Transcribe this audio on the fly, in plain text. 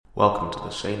Welcome to the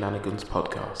Shenanigans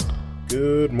Podcast.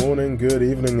 Good morning, good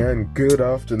evening, and good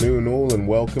afternoon all, and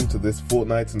welcome to this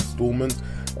fortnight's installment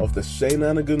of the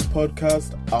Shenanigans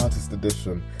Podcast Artist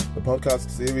Edition, the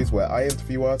podcast series where I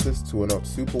interview artists who are not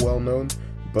super well known,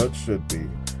 but should be.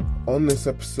 On this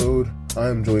episode, I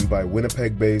am joined by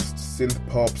Winnipeg-based synth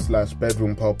pop /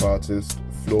 bedroom pop artist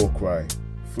Floorcry.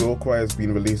 Floorcry has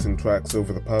been releasing tracks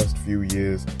over the past few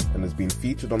years and has been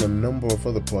featured on a number of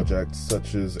other projects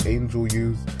such as Angel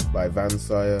Youth by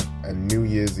Vansire and New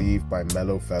Year's Eve by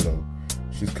Mellow Fellow.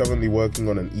 She's currently working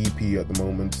on an EP at the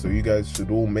moment, so you guys should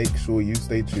all make sure you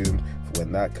stay tuned for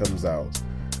when that comes out.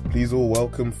 Please all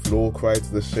welcome Floorcry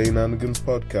to the Shenanigans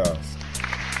Podcast.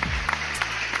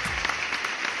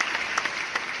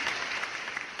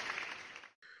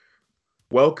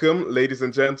 Welcome, ladies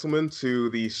and gentlemen, to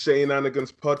the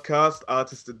Shenanigans Podcast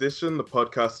Artist Edition, the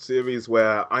podcast series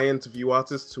where I interview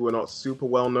artists who are not super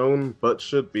well known, but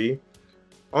should be.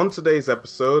 On today's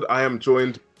episode, I am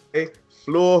joined by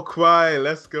Floorcry.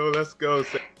 Let's go.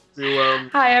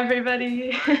 Hi,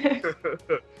 everybody.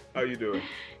 How you doing?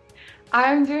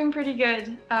 I'm doing pretty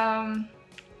good,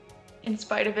 in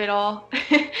spite of it all.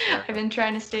 I've been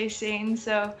trying to stay sane,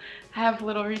 so I have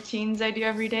little routines I do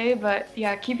every day, but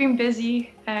yeah, keeping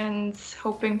busy and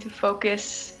hoping to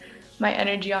focus my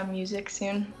energy on music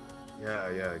soon. Yeah,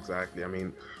 exactly. I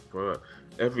mean, bro,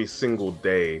 every single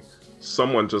day,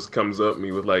 someone just comes up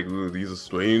me with like, "Ooh, these are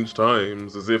strange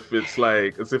times," as if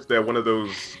they're one of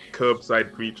those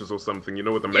curbside preachers or something, you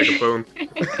know, with a megaphone.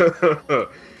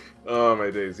 Oh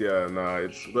my days, yeah, nah,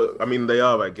 but I mean, they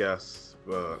are, I guess,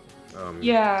 but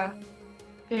yeah,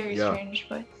 very strange,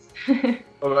 but.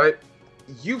 All right,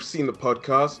 you've seen the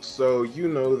podcast, so you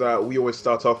know that we always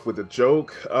start off with a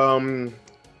joke, and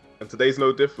today's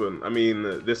no different. I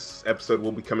mean, this episode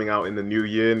will be coming out in the new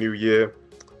year,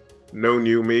 no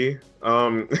new me.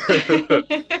 But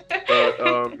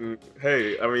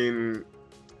hey, I mean,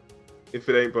 if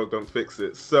it ain't broke, don't fix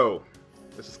it. So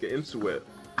let's just get into it.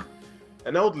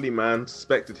 An elderly man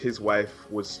suspected his wife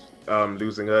was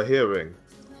losing her hearing,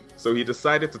 so he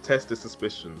decided to test his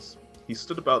suspicions. He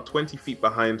stood about 20 feet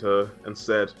behind her and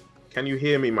said, "Can you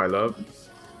hear me, my love?"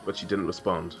 But she didn't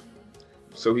respond.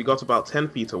 So he got about 10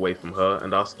 feet away from her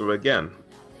and asked her again,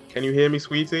 "Can you hear me,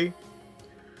 sweetie?"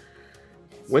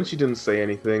 When she didn't say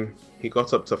anything, he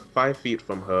got up to 5 feet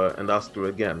from her and asked her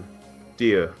again,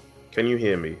 "Dear, can you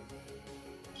hear me?"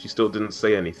 She still didn't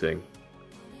say anything.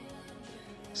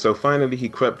 So finally he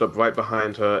crept up right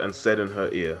behind her and said in her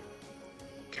ear,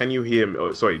 "Can you hear me?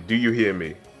 Oh, sorry, do you hear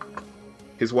me?"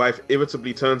 His wife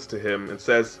irritably turns to him and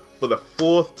says, for the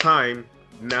 4th time,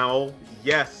 "Now,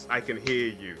 yes, I can hear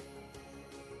you."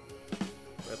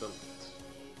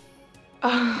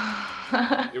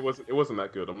 It wasn't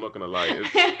that good, I'm not gonna lie.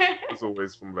 It's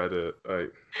always from Reddit. I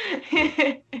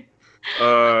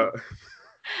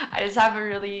just have a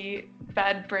really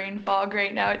bad brain fog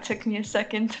right now. It took me a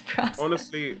second to process.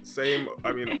 Honestly, same.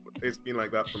 I mean, it's been like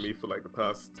that for me for like the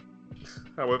past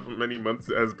however many months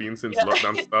it has been since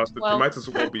lockdown started. It might as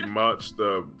well be March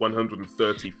the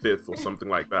 135th or something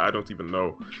like that. I don't even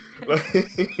know.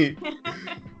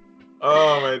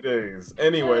 Oh my days.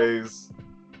 Anyways,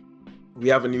 we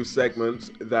have a new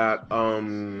segment that I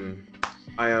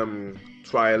am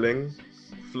trialing.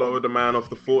 Florida Man of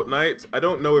the Fortnight. I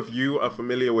don't know if you are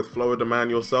familiar with Florida Man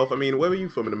yourself. I mean, where are you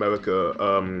from in America?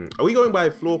 Are we going by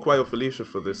Floorcry or Felicia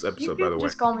for this episode, by the way?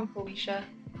 Just call me Felicia.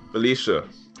 Felicia.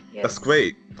 Yes. That's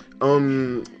great.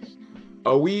 Do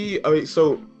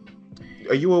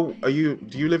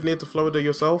you live near to Florida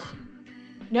yourself?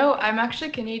 No, I'm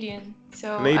actually Canadian.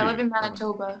 So Canadian? I live in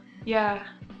Manitoba. Yeah.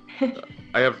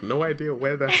 I have no idea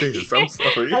where that is. I'm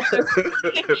sorry.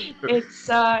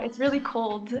 It's really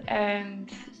cold and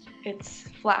it's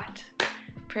flat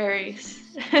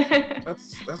prairies.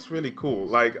 That's really cool.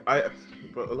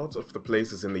 But a lot of the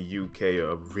places in the UK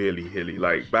are really hilly.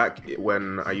 Like back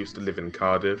when I used to live in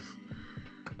Cardiff,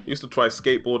 I used to try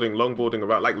skateboarding, longboarding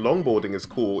around. Like longboarding is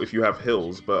cool if you have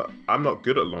hills, but I'm not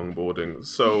good at longboarding,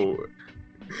 so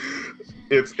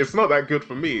it's not that good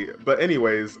for me. But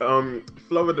anyways,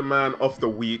 Florida Man of the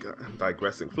Week. I'm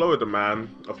digressing. Florida Man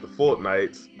of the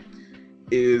Fortnight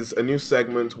is a new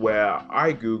segment where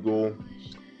I Google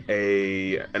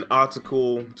an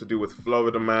article to do with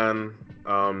Florida Man,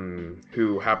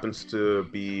 who happens to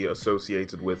be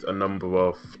associated with a number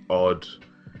of odd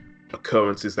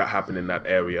occurrences that happen in that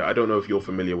area. I don't know if you're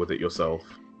familiar with it yourself.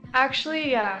 Actually,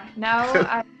 yeah. Now,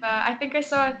 I think I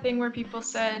saw a thing where people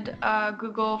said,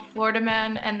 Google Florida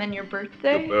Man and then your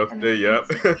birthday. Your birthday, yep.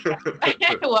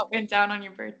 What went down on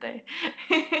your birthday?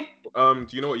 Do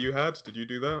you know what you had? Did you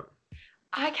do that?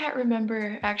 I can't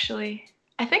remember, actually.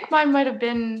 I think mine might have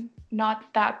been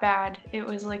not that bad. It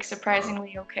was like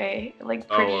surprisingly okay, like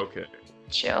pretty Okay.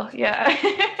 chill. Yeah,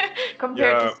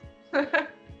 compared to.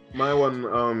 My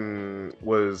one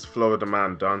was Florida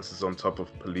Man dances on top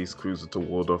of police cruiser to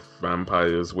ward off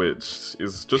vampires, which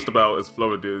is just about as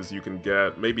Florida as you can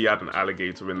get. Maybe add an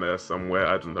alligator in there somewhere,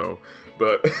 I don't know.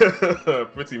 But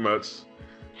pretty much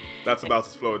that's about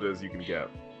as Florida as you can get.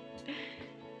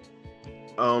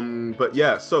 But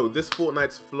yeah, so this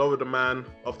fortnight's Florida Man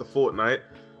of the Fortnight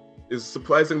is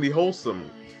surprisingly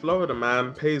wholesome. Florida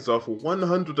Man pays off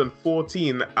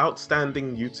 114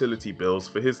 outstanding utility bills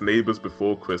for his neighbors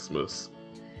before Christmas.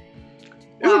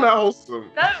 Isn't that wholesome?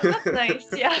 That's nice,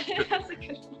 yeah. That's a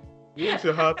good one. Warms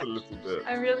your heart a little bit.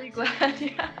 I'm really glad,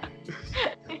 yeah.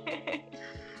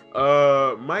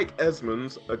 Mike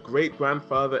Esmond, a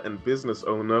great-grandfather and business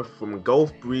owner from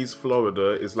Gulf Breeze,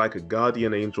 Florida, is like a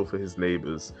guardian angel for his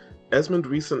neighbors. Esmond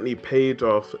recently paid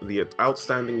off the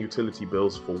outstanding utility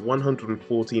bills for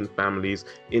 114 families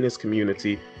in his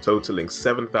community, totaling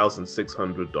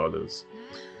 $7,600.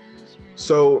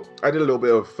 So I did a little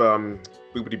bit of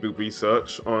boopity-boop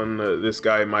research on this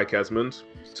guy, Mike Esmond.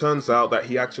 Turns out that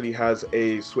he actually has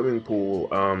a swimming pool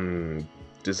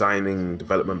designing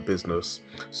development business.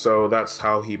 So that's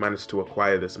how he managed to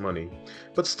acquire this money.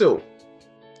 But still,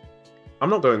 I'm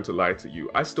not going to lie to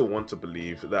you. I still want to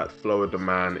believe that Florida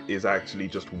Man is actually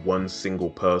just one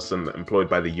single person employed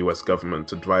by the US government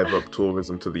to drive up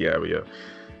tourism to the area.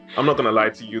 I'm not going to lie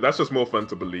to you. That's just more fun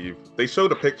to believe. They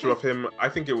showed a picture of him. I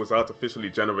think it was artificially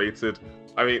generated.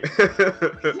 I mean,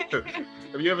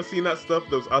 have you ever seen that stuff?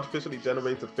 Those artificially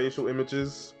generated facial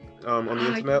images on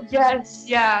the internet? Yes,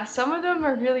 yeah. Some of them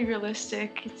are really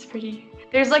realistic. It's pretty...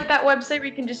 There's like that website where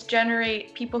you can just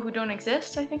generate people who don't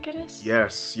exist, I think it is.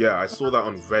 Yes, yeah, I saw that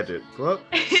on Reddit. But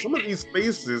some of these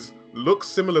faces look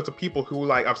similar to people who,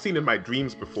 like, I've seen in my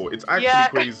dreams before. It's actually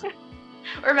crazy.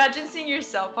 Or imagine seeing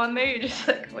yourself on there, you're just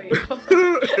like, wait.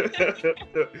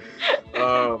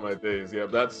 Oh my days, yeah,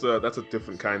 that's a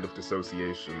different kind of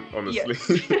dissociation, honestly.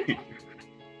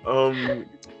 Yes.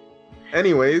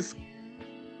 Anyways,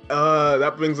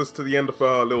 that brings us to the end of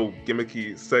our little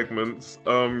gimmicky segments.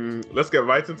 Let's get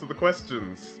right into the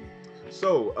questions.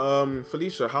 So,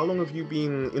 Felicia, how long have you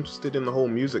been interested in the whole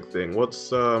music thing?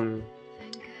 When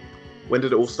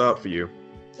did it all start for you?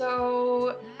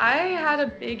 So, I had a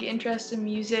big interest in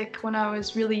music when I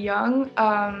was really young.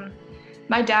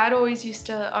 My dad always used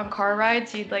to, on car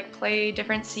rides, he'd like play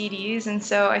different CDs, and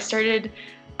so I started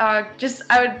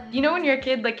when you're a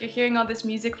kid, like you're hearing all this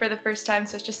music for the first time,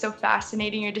 so it's just so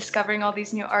fascinating. You're discovering all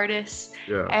these new artists.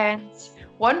 Yeah. And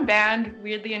one band,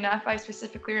 weirdly enough, I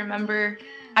specifically remember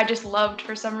I just loved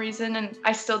for some reason, and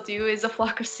I still do, is A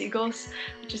Flock of Seagulls,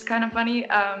 which is kind of funny.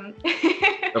 I've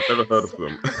never heard of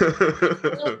them.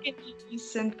 Like an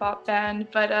synth pop band,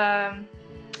 but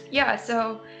yeah,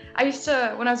 so I used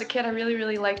to, when I was a kid, I really,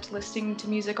 really liked listening to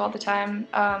music all the time.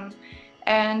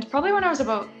 And probably when I was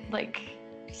about like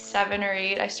 7 or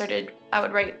 8, I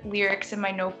would write lyrics in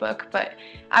my notebook, but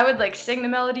I would like sing the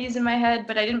melodies in my head,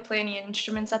 but I didn't play any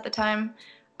instruments at the time.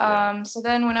 So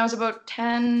then when I was about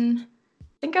 10,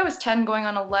 I think I was 10 going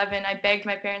on 11, I begged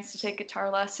my parents to take guitar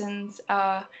lessons.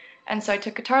 And so I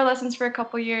took guitar lessons for a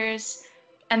couple years,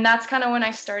 and that's kind of when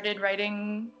I started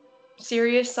writing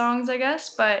serious songs, I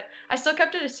guess, but I still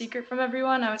kept it a secret from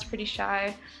everyone. I was pretty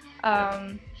shy.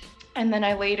 And then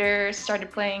I later started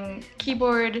playing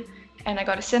keyboard, and I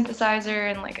got a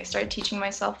synthesizer, and like I started teaching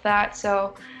myself that.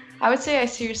 So I would say I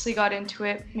seriously got into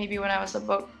it maybe when I was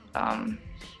about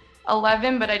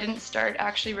 11, but I didn't start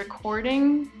actually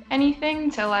recording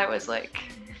anything till I was like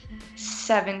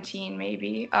 17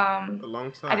 maybe. A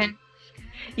long time.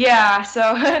 Yeah,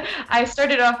 so I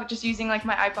started off with just using like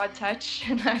my iPod Touch,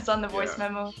 and I was on the voice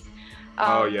memos.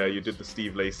 Oh yeah, you did the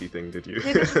Steve Lacy thing, did you?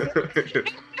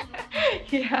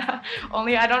 Yeah,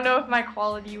 only I don't know if my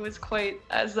quality was quite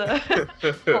as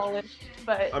polished,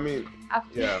 but I mean,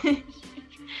 yeah.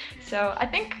 So I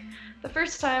think the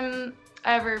first time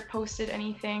I ever posted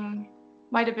anything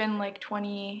might have been like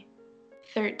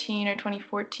 2013 or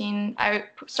 2014. I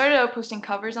started out posting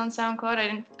covers on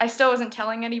SoundCloud. I still wasn't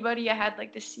telling anybody. I had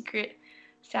like this secret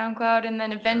SoundCloud, and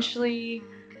then eventually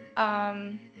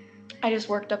I just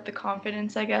worked up the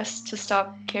confidence, I guess, to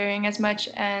stop caring as much,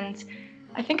 and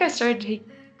I think I started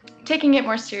taking it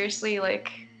more seriously,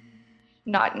 like,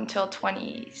 not until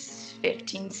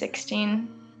 2015, 16.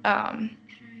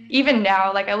 Even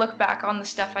now, like, I look back on the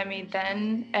stuff I made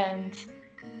then, and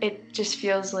it just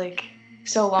feels like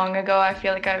so long ago. I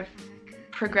feel like I've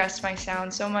progressed my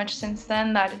sound so much since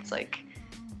then that it's like,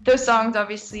 those songs,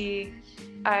 obviously,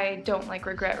 I don't, like,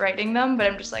 regret writing them, but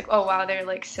I'm just like, oh, wow, they're,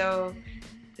 like, so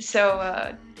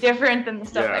so different than the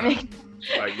stuff I make.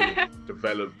 Like you've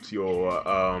developed your,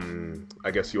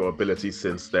 I guess your ability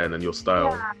since then and your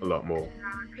style a lot more.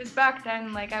 Because back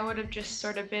then, like, I would have just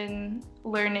sort of been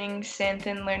learning synth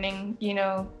and learning, you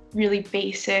know, really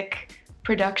basic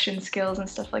production skills and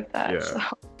stuff like that. Yeah. So.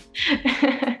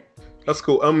 That's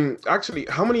cool. Actually,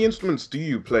 how many instruments do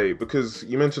you play? Because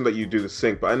you mentioned that you do the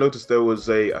sync, but I noticed there was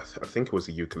I think it was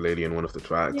a ukulele in one of the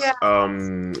tracks. Yeah.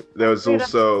 There was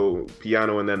also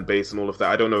piano and then bass and all of that.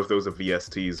 I don't know if those are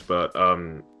VSTs, but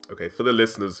okay, for the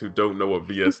listeners who don't know what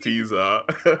VSTs are,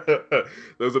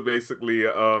 those are basically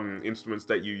instruments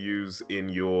that you use in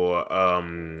your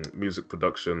music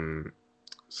production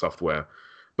software.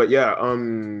 But yeah,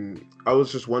 I was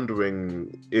just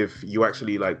wondering if you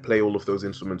actually like play all of those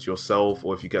instruments yourself,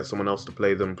 or if you get someone else to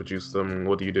play them, produce them.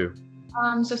 What do you do?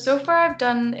 So far I've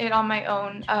done it on my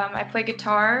own. I play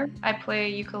guitar, I play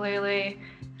ukulele,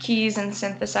 keys, and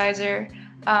synthesizer.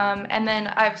 And then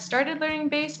I've started learning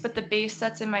bass, but the bass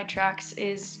that's in my tracks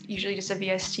is usually just a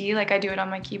VST. Like I do it on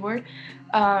my keyboard.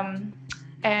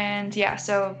 And yeah,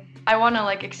 so I want to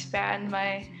like expand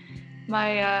my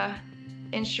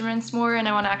instruments more, and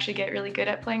I want to actually get really good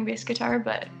at playing bass guitar,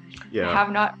 but I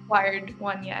have not acquired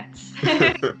one yet.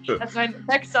 That's my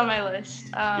next on my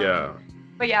list.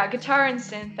 But yeah, guitar and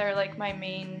synth are like my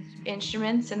main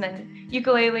instruments, and then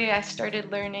ukulele I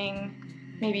started learning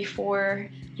maybe 4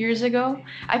 years ago.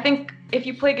 I think if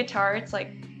you play guitar, it's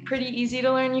like pretty easy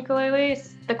to learn ukulele.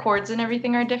 The chords and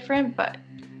everything are different, but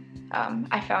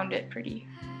I found it pretty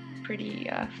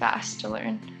fast to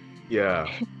learn. Yeah,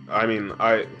 I mean,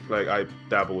 I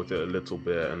dabble with it a little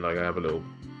bit, and like I have a little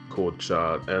chord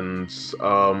chart, and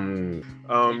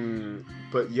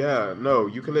but yeah, no,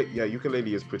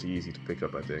 ukulele is pretty easy to pick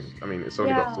up, I think. I mean, it's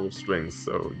only got 4 strings,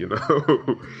 so you know.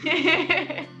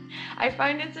 I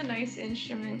find it's a nice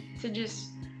instrument to just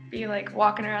be like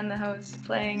walking around the house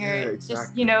playing, or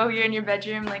just, you know, you're in your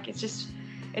bedroom, like it's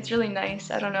really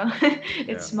nice. I don't know.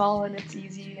 It's small and it's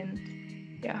easy, and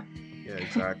yeah. Yeah,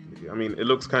 exactly. I mean, it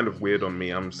looks kind of weird on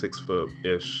me. I'm 6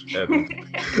 foot-ish and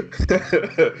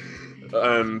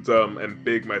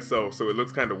big myself, so it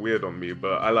looks kind of weird on me.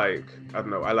 But I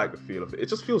don't know, I like the feel of it. It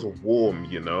just feels warm,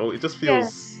 you know. It just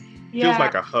feels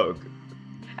like a hug.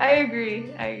 I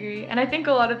agree. And I think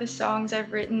a lot of the songs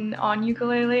I've written on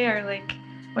ukulele are like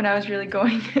when I was really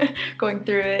going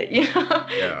through it, you know.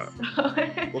 Yeah. So,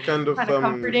 what kind of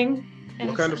comforting?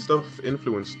 What kind of stuff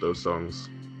influenced those songs?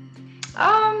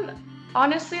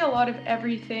 Honestly, a lot of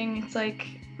everything. It's like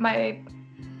I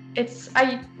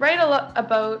write a lot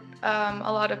about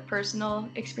a lot of personal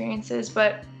experiences,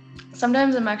 but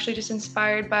sometimes I'm actually just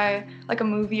inspired by like a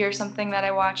movie or something that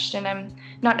I watched, and I'm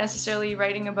not necessarily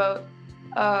writing about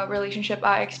a relationship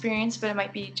I experienced, but it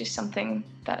might be just something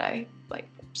that I like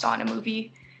saw in a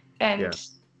movie, and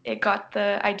it got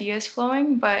the ideas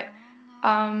flowing. But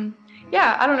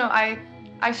yeah, I don't know.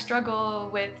 I struggle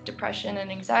with depression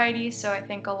and anxiety, so I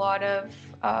think a lot of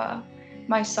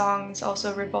my songs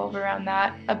also revolve around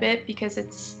that a bit, because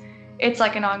it's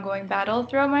like an ongoing battle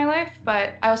throughout my life.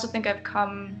 But I also think I've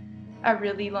come a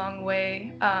really long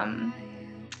way, and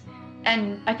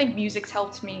I think music's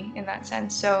helped me in that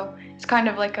sense. So it's kind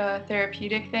of like a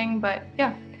therapeutic thing. But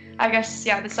yeah, I guess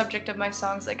the subject of my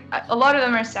songs, like a lot of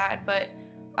them are sad, but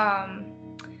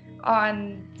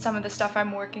on some of the stuff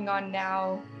I'm working on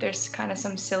now, there's kind of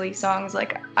some silly songs.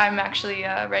 Like I'm actually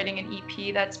writing an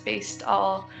EP that's based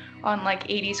all on like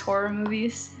 80s horror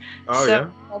movies.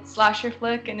 Called Slasher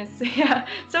Flick, and it's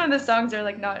some of the songs are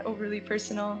like not overly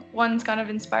personal. One's kind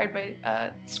of inspired by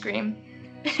Scream.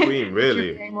 Scream,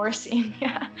 really? Barrymore scene,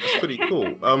 yeah. That's pretty cool.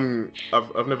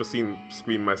 I've never seen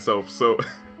Scream myself, so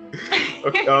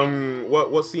okay,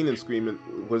 what scene in Scream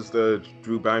was the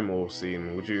Drew Barrymore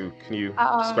scene? Can you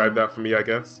describe that for me, I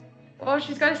guess? Well,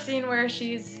 she's got a scene where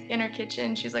she's in her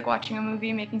kitchen, she's like watching a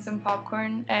movie, making some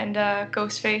popcorn, and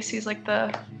Ghostface, who's like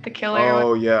the killer.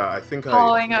 Oh yeah, I think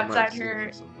following outside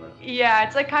her. Yeah,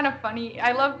 it's like kind of funny.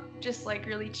 I love just like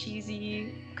really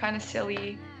cheesy, kind of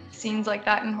silly scenes like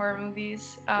that in horror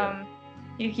movies.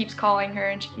 He keeps calling her,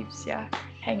 and she keeps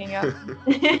hanging up.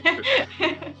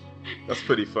 That's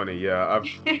pretty funny. Yeah,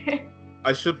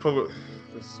 I should probably.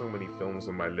 There's so many films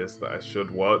on my list that I should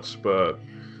watch, but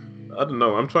I don't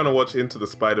know. I'm trying to watch Into the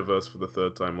Spider-Verse for the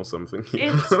 3rd time or something.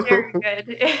 It's very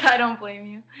good. I don't blame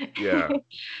you. Yeah.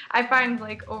 I find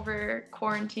like over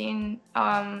quarantine,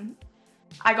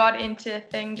 I got into a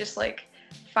thing just like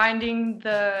finding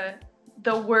the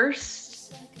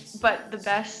worst but the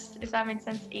best, if that makes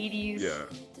sense, 80s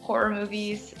horror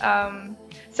movies.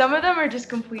 Some of them are just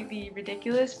completely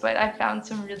ridiculous, but I found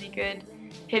some really good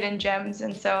hidden gems.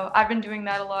 And so I've been doing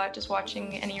that a lot, just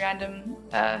watching any random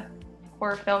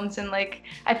horror films, and like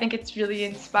I think it's really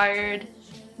inspired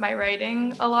my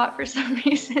writing a lot for some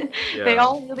reason. Yeah. They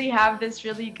all really have this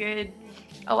really good,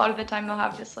 a lot of the time they'll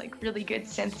have this like really good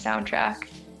synth soundtrack,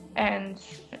 and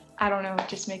I don't know, it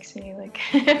just makes me like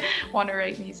want to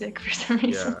write music for some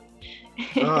reason.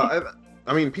 Yeah.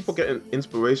 I mean, people get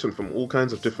inspiration from all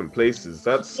kinds of different places.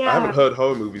 I Yeah. haven't heard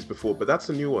horror movies before, but that's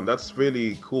a new one. That's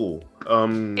really cool. Are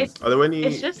there any?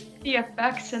 It's just the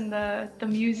effects and the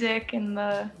music and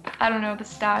the, I don't know, the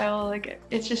style. Like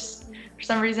it's just, for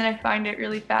some reason I find it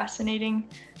really fascinating.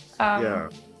 Yeah,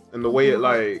 and the way it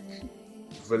like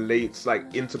relates,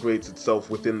 like integrates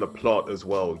itself within the plot as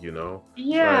well. You know.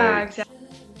 Yeah, Like, exactly.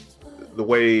 the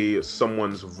way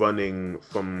someone's running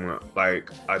from, like,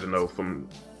 I don't know, from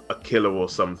a killer or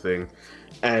something,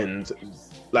 and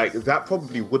like that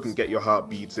probably wouldn't get your heart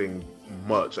beating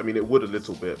much. I mean, it would a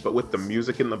little bit, but with the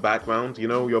music in the background, you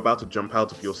know, you're about to jump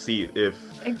out of your seat if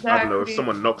Exactly. I don't know, if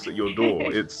someone knocks at your door.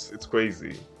 It's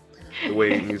crazy the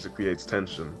way music creates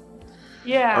tension.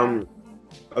 Yeah.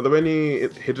 Are there any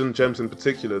hidden gems in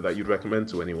particular that you'd recommend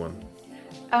to anyone?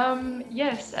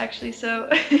 Yes, actually. So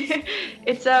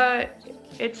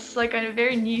it's like a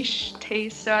very niche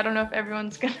taste, so I don't know if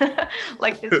everyone's gonna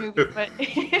like this movie, but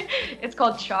it's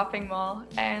called Shopping Mall,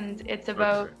 and it's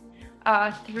about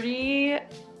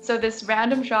so this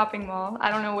random shopping mall, I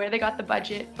don't know where they got the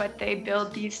budget, but they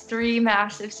build these 3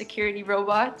 massive security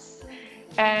robots,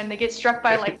 and they get struck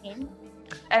by lightning,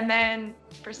 and then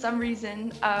for some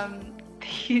reason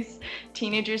these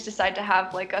teenagers decide to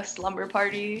have like a slumber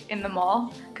party in the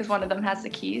mall because one of them has the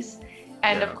keys,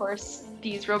 and of course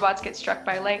these robots get struck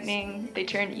by lightning, they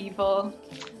turn evil,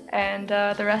 and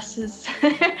the rest is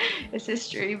is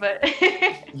history. But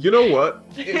you know what,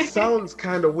 it sounds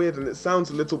kind of weird and it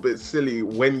sounds a little bit silly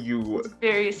when you it's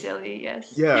very silly,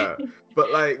 yes. yeah,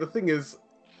 but like the thing is,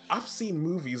 I've seen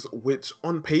movies which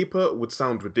on paper would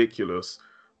sound ridiculous,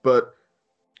 but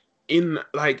in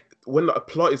like when the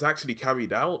plot is actually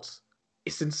carried out,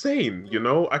 it's insane, you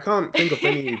know? I can't think of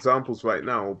any examples right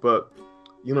now, but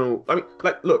you know, I mean,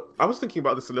 like, look, I was thinking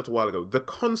about this a little while ago. The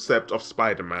concept of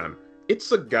Spider-Man,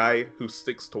 it's a guy who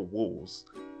sticks to walls.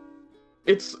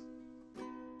 It's,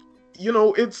 you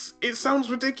know, it sounds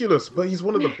ridiculous, but he's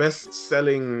one of the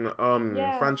best-selling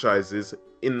franchises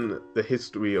in the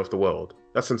history of the world.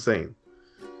 That's insane.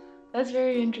 That's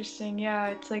very interesting. Yeah,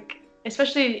 it's like,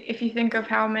 especially if you think of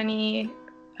how many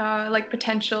like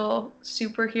potential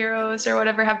superheroes or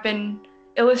whatever have been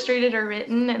illustrated or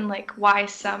written, and like why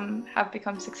some have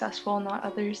become successful and not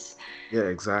others. Yeah,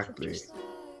 exactly. It's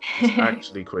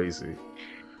actually crazy.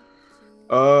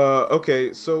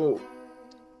 Okay, so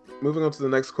moving on to the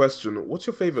next question. What's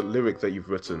your favorite lyric that you've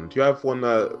written? Do you have one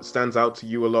that stands out to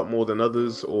you a lot more than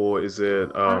others, or is it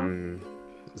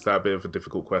is that a bit of a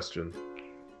difficult question?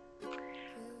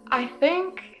 I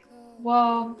think,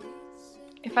 well,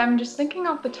 if I'm just thinking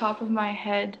off the top of my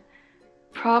head,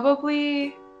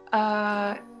 probably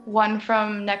one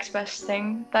from Next Best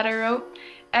Thing that I wrote,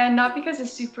 and not because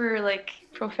it's super like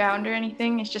profound or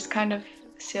anything, it's just kind of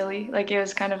silly, like it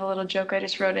was kind of a little joke I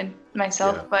just wrote in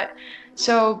myself. Yeah. But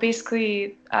so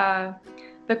basically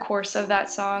the course of that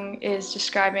song is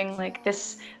describing like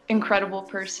this incredible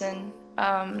person.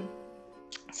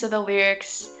 So the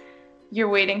lyrics, you're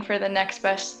waiting for the next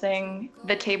best thing,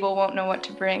 the table won't know what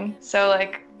to bring. So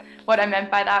like what I meant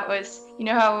by that was, you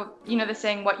know how, you know the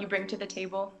saying, what you bring to the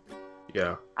table?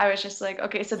 Yeah. I was just like,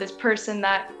 okay, so this person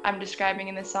that I'm describing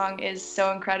in the song is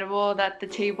so incredible that the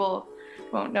table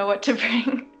won't know what to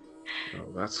bring.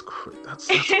 Oh, that's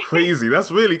crazy.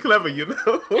 That's really clever, you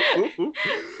know?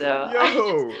 So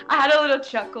I had a little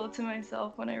chuckle to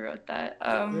myself when I wrote that.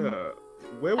 Yeah.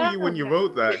 Where were you when you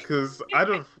wrote that? Because I'd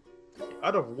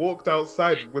have walked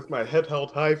outside with my head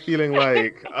held high, feeling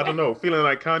like, I don't know, feeling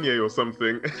like Kanye or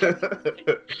something.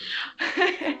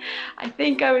 I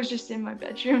think I was just in my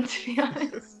bedroom, to be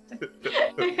honest.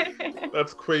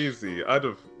 That's crazy.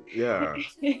 Yeah.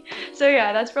 So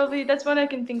yeah, that's what I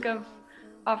can think of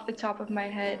off the top of my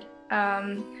head.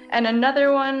 And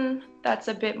another one that's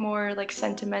a bit more like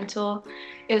sentimental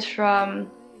is from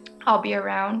I'll Be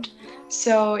Around.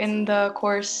 So in the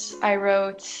course I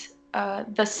wrote,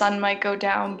 the sun might go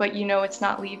down, but you know it's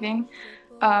not leaving.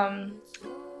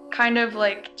 Kind of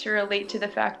like to relate to the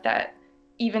fact that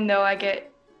even though I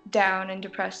get down and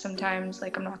depressed sometimes,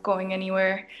 like I'm not going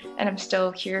anywhere and I'm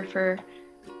still here for,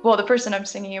 well, the person I'm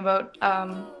singing about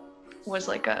was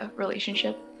like a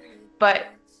relationship, but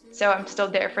so I'm still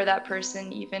there for that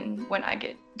person even when I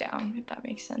get down, if that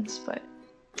makes sense. But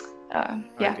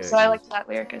yeah, so I like that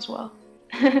lyric as well.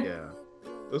 Yeah.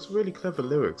 Those are really clever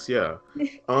lyrics, yeah.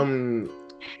 Um,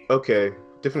 okay,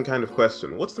 different kind of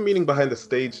question. What's the meaning behind the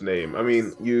stage name? I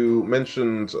mean, you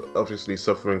mentioned obviously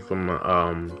suffering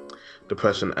from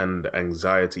depression and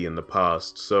anxiety in the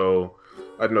past, so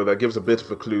I don't know, that gives a bit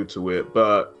of a clue to it,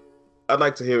 but I'd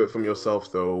like to hear it from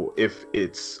yourself though, if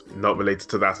it's not related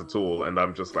to that at all, and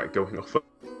I'm just like going off.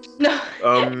 No.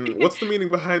 What's the meaning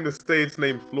behind the stage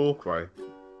name Floor Cry?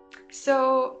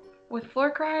 So with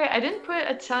Floor Cry, I didn't put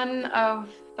a ton of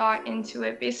thought into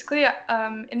it. Basically,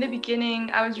 in the beginning,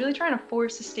 I was really trying to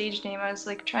force a stage name. I was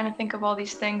like trying to think of all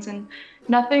these things, and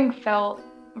nothing felt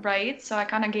right. So I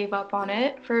kind of gave up on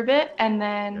it for a bit, and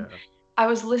then Yeah. I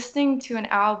was listening to an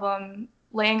album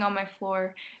laying on my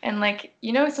floor, and like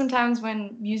sometimes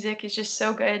when music is just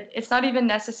so good, it's not even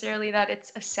necessarily that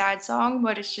it's a sad song,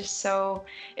 but it's just so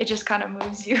it just kind of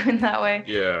moves you in that way,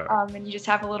 Yeah, and you just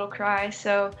have a little cry.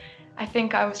 So I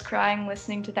think I was crying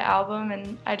listening to the album,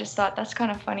 and I just thought that's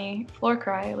kind of funny, floor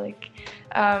cry, like,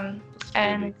 um, that's really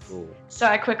and cool. so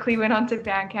I quickly went onto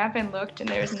Bandcamp and looked, and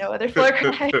there was no other floor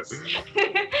cries.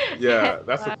 Yeah, And,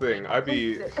 that's the thing. linked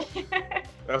it.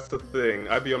 That's the thing.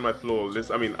 I'd be on my floor.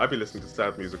 I mean, I'd be listening to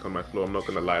sad music on my floor. I'm not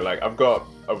gonna lie. Like, I've got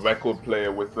a record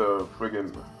player with a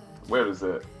friggin', where is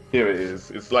it? Here it is.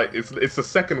 It's like it's the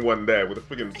second one there with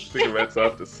the friggin' cigarettes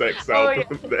after sex Oh,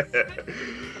 album yes.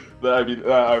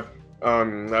 there.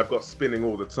 I've got spinning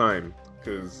all the time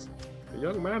because a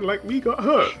young man like me got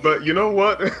hurt. But you know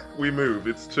what? We move.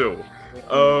 It's chill.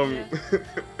 Um,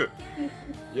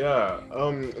 yeah.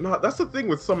 No, that's the thing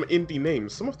with some indie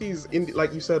names. Some of these indie,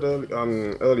 like you said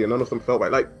earlier, none of them felt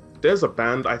right. Like, there's a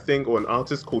band I think or an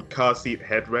artist called Car Seat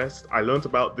Headrest. I learned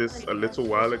about this a little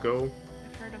while ago.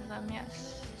 I've heard of them,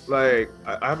 yes. Like,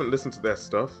 I haven't listened to their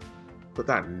stuff, but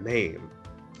that name.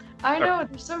 I know,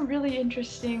 there's some really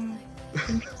interesting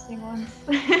ones.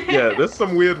 Yeah, there's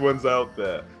some weird ones out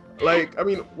there. Like, I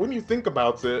mean, when you think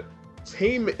about it,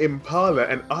 Tame Impala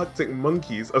and Arctic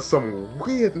Monkeys are some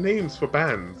weird names for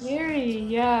bands. Scary,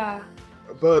 yeah.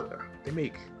 But they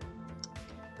make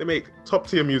top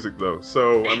tier music though,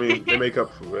 so I mean they make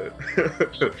up for it.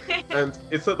 And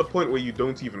it's at the point where you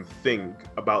don't even think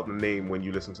about the name when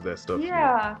you listen to their stuff.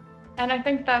 Yeah, and I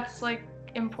think that's like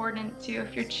important too.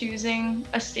 If you're choosing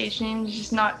a stage name,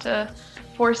 just not to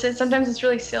force it. Sometimes it's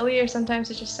really silly, or sometimes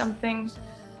it's just something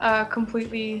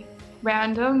completely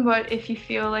random. But if you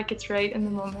feel like it's right in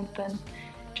the moment, then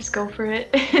just go for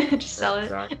it. Just sell it.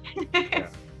 Exactly. Yeah.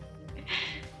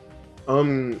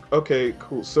 Okay,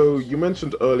 cool. So you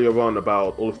mentioned earlier on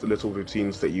about all of the little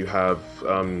routines that you have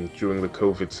during the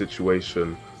COVID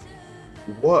situation.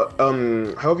 How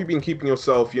have you been keeping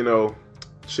yourself,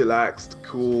 chillaxed,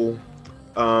 cool,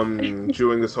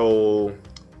 during this whole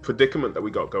predicament that we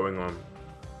got going on?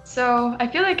 So I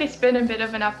feel like it's been a bit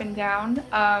of an up and down.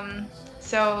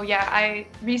 So yeah, I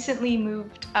recently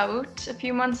moved out a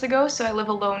few months ago, so I live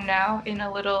alone now in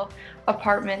a little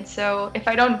apartment. So if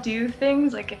I don't do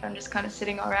things, like if I'm just kind of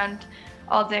sitting around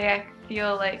all day, I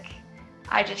feel like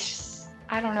I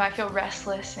don't know, I feel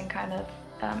restless and kind of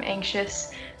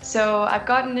anxious. So I've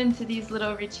gotten into these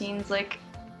little routines, like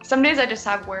some days I just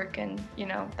have work and,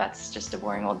 that's just a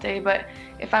boring old day. But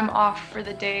if I'm off for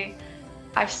the day,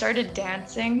 I've started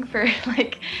dancing for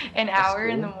like an hour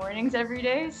in the mornings every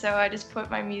day. So I just put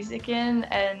my music in,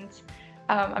 and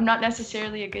I'm not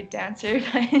necessarily a good dancer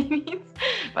by any means,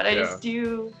 but I just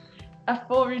do a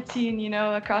full routine,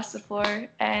 across the floor.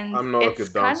 And I'm not a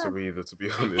good dancer either, to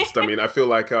be honest. I mean, I feel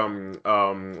like I'm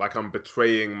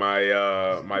betraying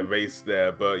my race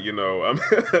there, but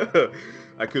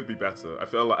I could be better. I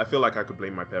feel like I could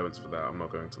blame my parents for that. I'm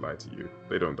not going to lie to you.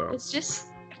 They don't dance. It's just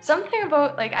something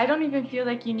about, like, I don't even feel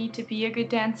like you need to be a good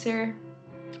dancer.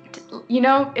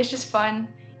 It's just fun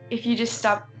if you just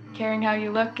stop caring how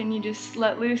you look and you just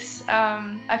let loose.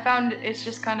 I found it's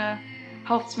just kind of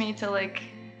helps me to like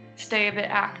stay a bit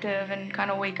active and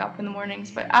kind of wake up in the mornings.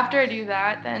 But after I do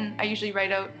that, then I usually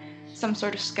write out some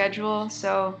sort of schedule.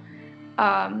 So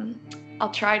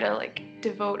I'll try to like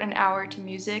devote an hour to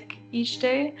music each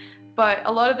day. But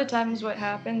a lot of the times what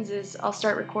happens is I'll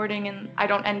start recording and I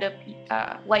don't end up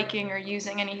liking or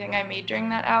using anything I made during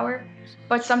that hour.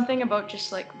 But something about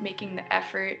just like making the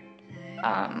effort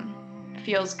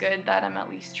feels good, that I'm at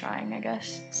least trying, I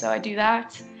guess. So I do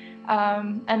that.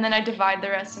 And then I divide the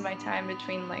rest of my time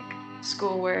between like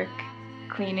schoolwork,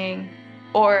 cleaning,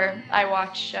 or I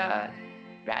watch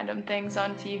random things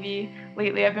on TV.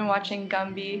 Lately I've been watching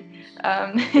Gumby,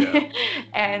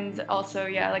 and also,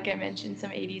 like I mentioned, some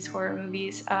 80s horror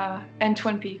movies, and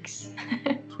Twin Peaks.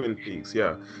 Twin Peaks,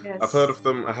 yeah. Yes. I've heard of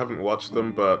them. I haven't watched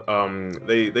them, but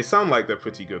they sound like they're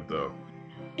pretty good though.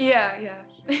 Yeah.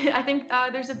 I think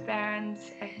there's a band,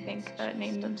 I think, that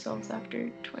named themselves after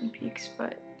Twin Peaks,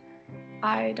 but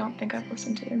I don't think I've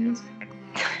listened to their music.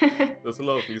 There's a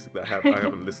lot of music that I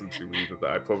haven't listened to either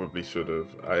that I probably should have.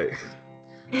 I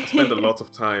spend a lot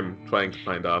of time trying to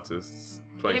find artists,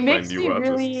 trying to find new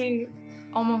artists. It makes me really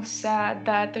almost sad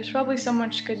that there's probably so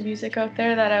much good music out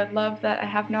there that I would love that I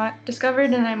have not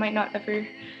discovered and I might not ever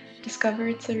discover.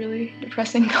 It's a really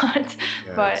depressing thought.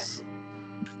 Yes. But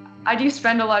I do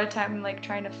spend a lot of time like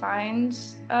trying to find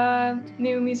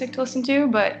new music to listen to.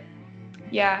 But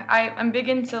yeah, I'm big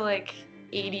into like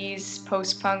 80s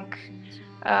post-punk,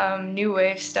 new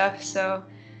wave stuff. So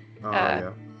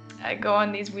I go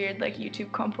on these weird like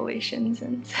YouTube compilations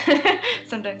and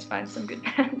sometimes find some good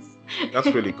bands. That's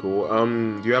really cool.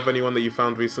 Do you have anyone that you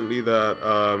found recently that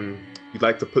you'd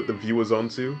like to put the viewers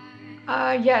onto?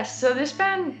 Yes, so this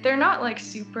band, they're not like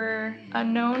super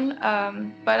unknown,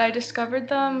 but I discovered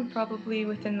them probably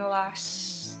within the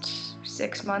last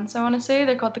 6 months, I want to say.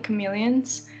 They're called the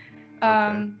Chameleons.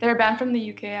 They're a band from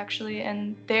the UK actually,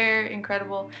 and they're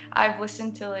incredible. I've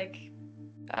listened to like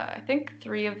I think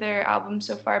 3 of their albums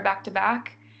so far back to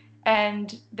back,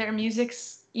 and their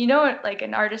music's, you know, like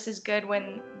an artist is good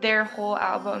when their whole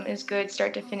album is good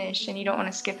start to finish and you don't want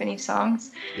to skip any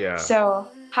songs. Yeah. So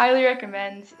highly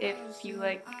recommend if you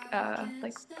like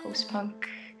post-punk,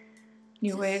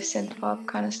 new wave, synth pop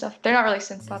kind of stuff. They're not really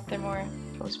synth pop, they're more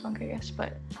post-punk, I guess,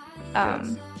 but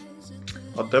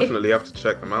I'll definitely have to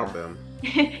check them out then.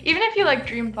 Even if you like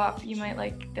dream pop, you might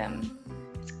like them.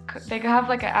 They have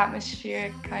like an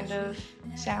atmospheric kind of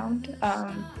sound.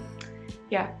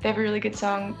 Yeah, they have a really good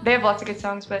song. They have lots of good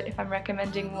songs, but if I'm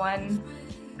recommending one,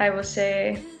 I will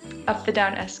say Up the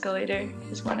Down Escalator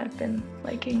is one I've been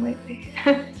liking lately.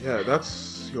 Yeah,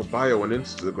 that's your bio on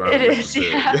Instagram. It is,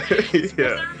 yeah.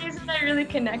 Yeah. For some reason I really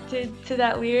connected to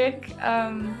that lyric.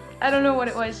 I don't know what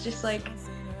it was, just like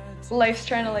life's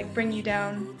trying to like bring you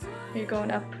down, you're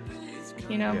going up,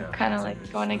 you know, kind of like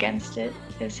going against it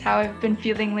is how I've been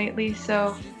feeling lately.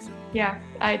 So yeah,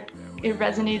 it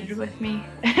resonated with me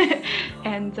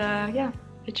and yeah,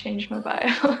 it changed my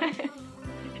bio.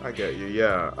 I get you.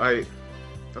 Yeah,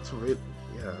 that's a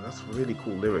really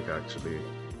cool lyric actually.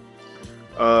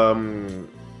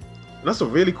 That's a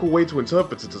really cool way to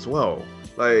interpret it as well.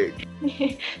 Like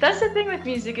that's the thing with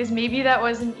music, is maybe that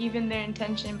wasn't even their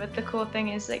intention, but the cool thing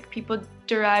is like people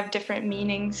derive different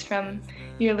meanings from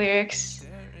your lyrics,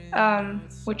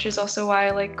 which is also why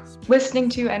I like listening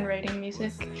to and writing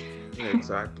music. Yeah,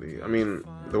 exactly. I mean,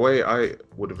 the way I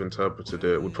would have interpreted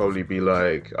it would probably be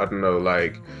like, I don't know,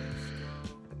 like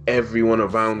everyone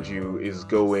around you is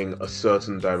going a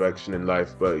certain direction in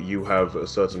life, but you have a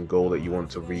certain goal that you want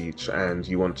to reach, and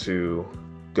you want to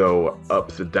go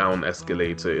up the down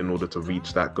escalator in order to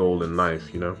reach that goal in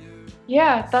life, you know?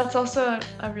 Yeah, that's also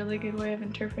a really good way of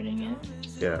interpreting it.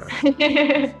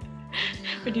 Yeah.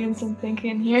 We're doing some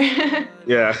thinking here.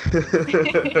 Yeah.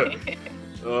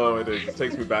 Oh, it is. It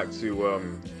takes me back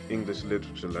to English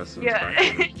literature lessons. Yeah.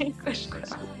 Back in English high class.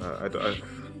 school. I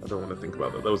don't want to think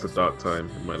about that. That was a dark time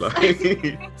in my life.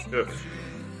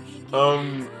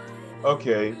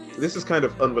 Okay, this is kind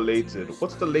of unrelated.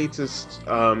 What's the latest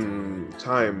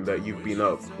time that you've been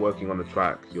up working on the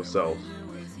track yourself?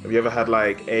 Have you ever had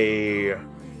like a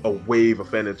wave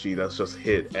of energy that's just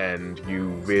hit and you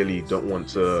really don't want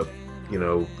to, you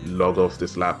know, log off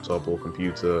this laptop or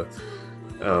computer,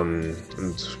 and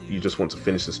you just want to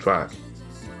finish this track?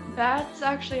 That's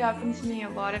actually happened to me a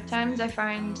lot of times. I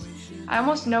find I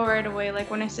almost know right away, like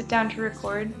when I sit down to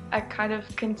record, I kind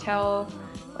of can tell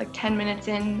like 10 minutes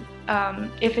in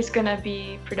if it's gonna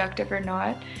be productive or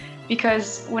not,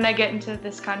 because when I get into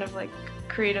this kind of like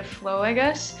creative flow, I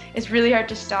guess, it's really hard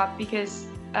to stop, because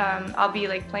I'll be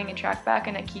like playing a track back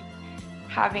and I keep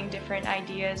having different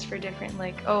ideas for different,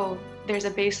 like, oh, there's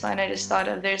a bass line I just thought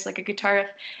of, there's like a guitar riff,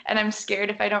 and I'm scared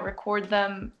if I don't record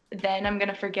them then I'm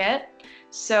gonna forget.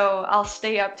 So I'll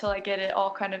stay up till I get it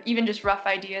all kind of, even just rough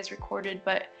ideas recorded.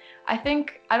 But I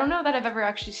don't know that I've ever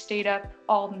actually stayed up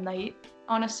all night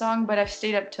on a song, but I've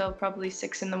stayed up till probably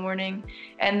 6 a.m.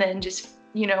 and then just,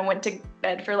 you know, went to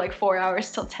bed for like 4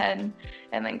 hours till 10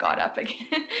 and then got up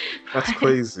again. That's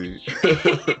crazy.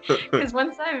 Because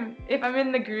if I'm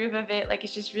in the groove of it, like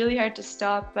it's just really hard to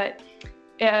stop. But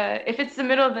if it's the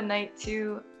middle of the night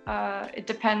too, it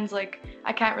depends. Like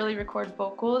I can't really record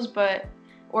vocals,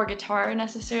 or guitar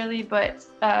necessarily, but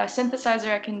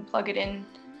synthesizer I can plug it in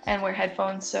and wear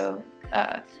headphones, so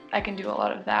I can do a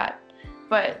lot of that.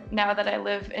 But now that I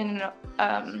live in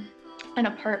an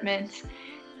apartment,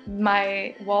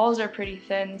 my walls are pretty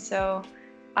thin, so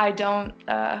I don't,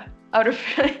 out of,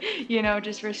 you know,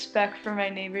 just respect for my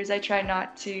neighbors, I try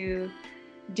not to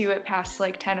do it past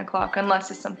like 10 o'clock unless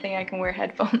it's something I can wear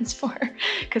headphones for,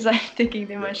 because I'm thinking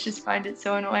they must just find it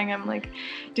so annoying. I'm like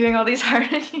doing all these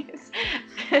harmonies.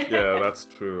 Yeah, that's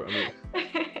true. I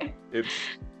mean,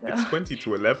 it's 20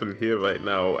 to 11 here right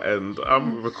now, and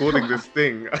I'm recording this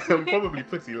thing. I'm probably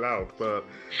pretty loud, but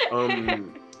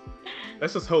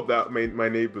let's just hope that my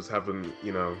neighbors haven't,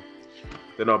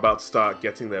 they're not about to start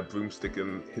getting their broomstick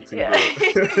and hitting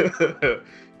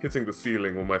hitting the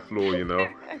ceiling or my floor,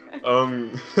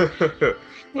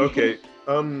 Okay.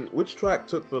 Which track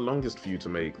took the longest for you to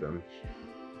make then?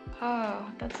 Oh,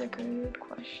 that's a good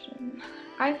question.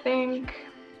 I think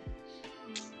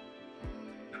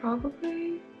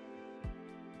probably.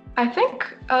 I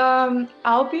think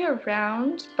I'll Be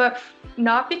Around, but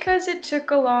not because it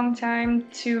took a long time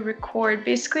to record.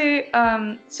 Basically,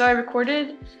 so I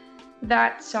recorded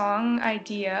that song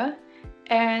idea,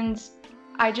 and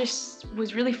I just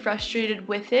was really frustrated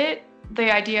with it.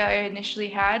 The idea I initially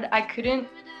had,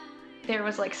 there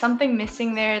was like something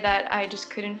missing there that I just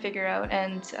couldn't figure out.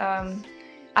 And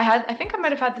I think I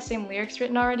might have had the same lyrics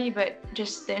written already, but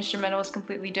just the instrumental was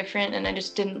completely different, and I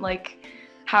just didn't like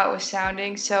how it was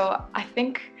sounding. So I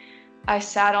think I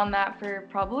sat on that for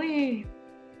probably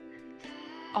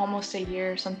almost a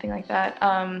year or something like that.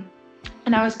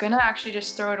 And I was gonna actually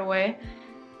just throw it away,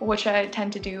 which I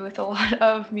tend to do with a lot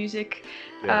of music.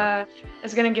 I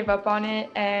was gonna give up on it,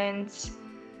 and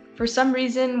for some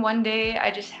reason one day I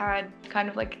just had kind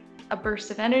of like a burst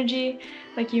of energy,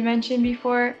 like you mentioned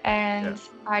before, and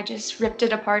I just ripped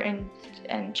it apart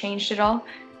and changed it all,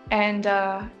 and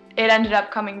it ended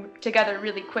up coming together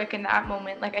really quick in that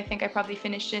moment. Like I think I probably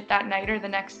finished it that night or the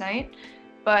next night,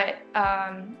 but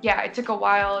it took a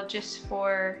while just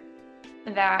for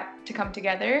that to come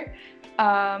together.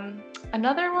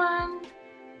 Another one,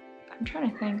 I'm trying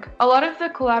to think. A lot of the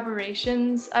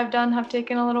collaborations I've done have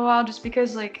taken a little while, just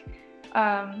because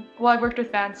I worked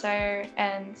with Vansire,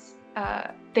 and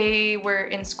they were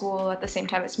in school at the same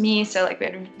time as me, so like we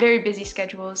had very busy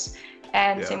schedules,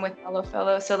 and same with Fellow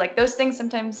Fellow. So like those things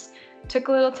sometimes took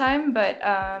a little time, but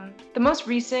the most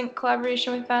recent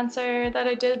collaboration with Vansire that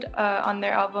I did on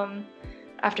their album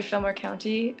After Fillmore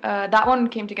County, that one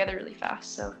came together really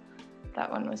fast, so that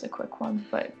one was a quick one.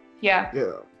 But yeah,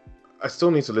 I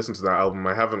still need to listen to that album.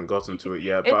 I haven't gotten to it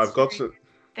yet, but I've got to.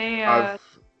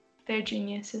 They're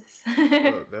geniuses.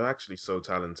 They're actually so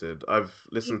talented. I've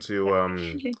listened to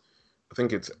I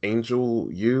think it's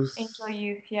Angel Youth. Angel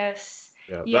Youth, yes.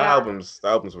 Yeah, that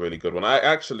album's a really good one.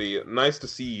 Nice to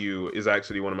See You is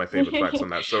actually one of my favorite tracks on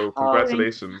that. So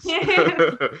congratulations on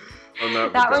that.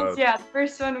 That one's the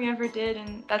first one we ever did,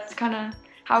 and that's kind of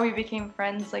how we became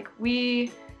friends. Like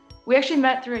we actually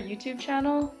met through a YouTube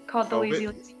channel called The Lazy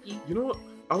Lazy. You know what?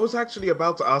 I was actually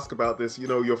about to ask about this.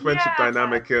 Your friendship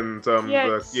dynamic and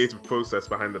the creative process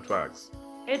behind the tracks.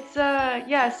 It's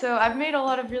so I've made a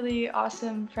lot of really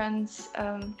awesome friends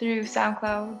through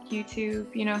SoundCloud,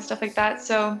 YouTube, stuff like that.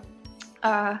 So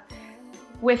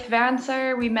with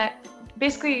Vansire, we met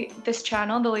basically this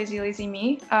channel, The Lazy Lazy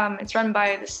Me. It's run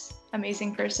by this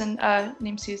amazing person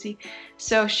named Susie.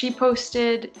 So she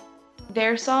posted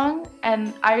their song,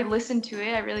 and I listened to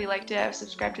it. I really liked it. I was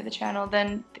subscribed to the channel.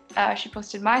 Then she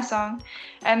posted my song,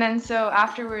 and then so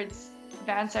afterwards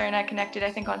Vansire and I connected,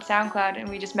 I think, on SoundCloud, and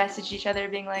we just messaged each other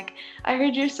being like, I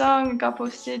heard your song, it got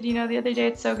posted, the other day,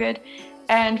 it's so good.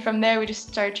 And from there we just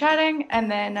started chatting,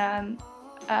 and then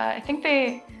I think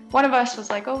one of us was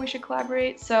like, oh, we should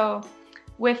collaborate. So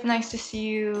with Nice to See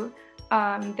You,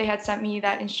 they had sent me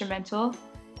that instrumental,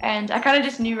 and I kind of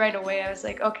just knew right away. I was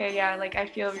like, okay, like I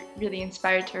feel really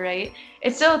inspired to write.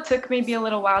 It still took maybe a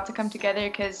little while to come together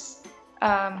because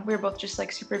we were both just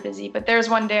like super busy. But there was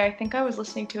one day, I think I was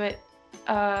listening to it,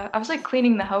 I was like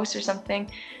cleaning the house or something,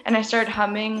 and I started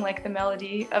humming like the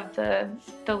melody of the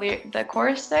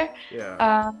chorus there.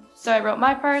 So I wrote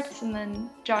my parts, and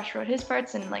then Josh wrote his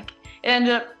parts, and like it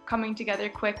ended up coming together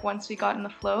quick once we got in the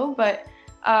flow. But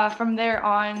from there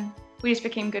on, we just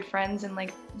became good friends, and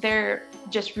like they're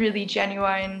just really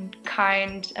genuine,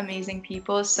 kind, amazing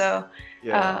people. So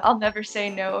I'll never say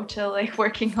no to like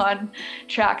working on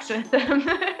tracks with them.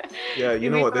 Yeah, you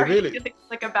know what, they really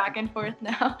like a back and forth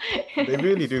now. They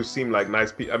really do seem like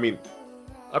nice people. I mean,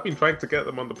 I've been trying to get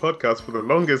them on the podcast for the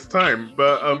longest time,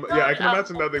 but I can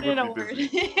imagine that they would be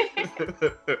busy.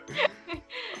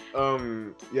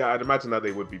 I'd imagine that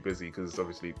they would be busy because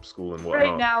obviously school and whatnot.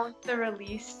 Right now with the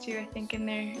release too, I think, and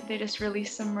they just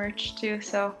released some merch too.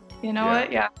 So you know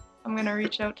what? Yeah, I'm gonna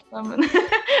reach out to them.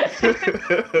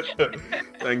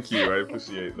 Thank you, I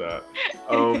appreciate that.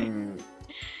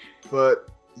 But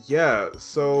yeah,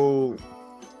 so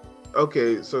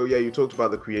Okay, so yeah, you talked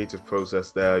about the creative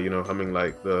process there, humming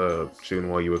like the tune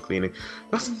while you were cleaning.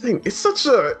 That's the thing. It's such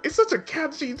a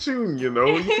catchy tune, You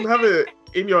can have it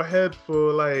in your head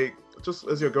for like just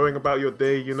as you're going about your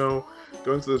day,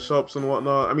 going to the shops and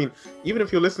whatnot. I mean, even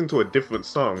if you're listening to a different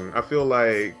song, I feel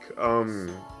like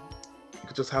you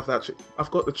could just have that.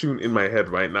 I've got the tune in my head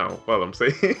right now while I'm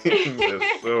saying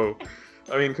this. So,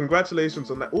 I mean,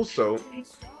 congratulations on that. Also,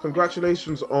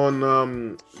 congratulations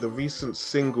on the recent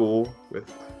single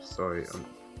with. Sorry,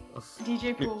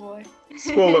 DJ Poolboy.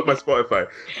 Scroll up my Spotify.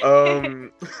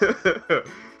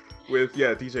 With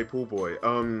DJ Poolboy.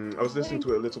 I was listening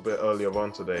to it a little bit earlier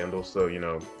on today, and also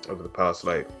over the past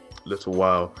like little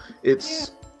while.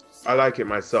 I like it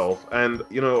myself, and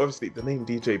obviously the name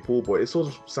DJ Poolboy, it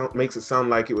sort of makes it sound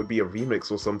like it would be a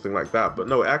remix or something like that, but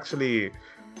no, actually,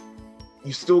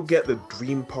 you still get the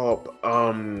dream pop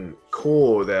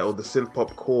core there, or the synth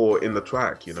pop core in the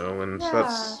track, and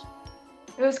that's.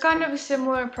 It was kind of a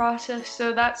similar process.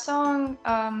 So that song,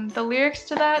 the lyrics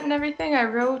to that and everything, I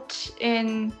wrote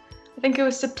in, I think it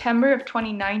was September of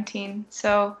 2019.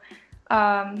 So,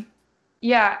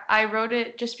 I wrote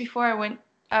it just before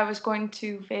I was going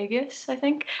to Vegas, I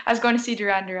think. I was going to see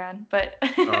Duran Duran, but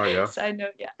side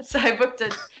note, so I booked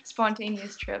a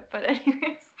spontaneous trip. But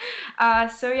anyways,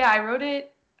 I wrote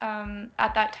it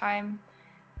at that time,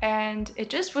 and it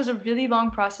just was a really long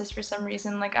process for some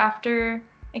reason. Like after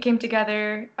it came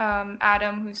together,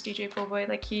 Adam, who's DJ Poolboy,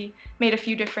 like he made a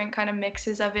few different kind of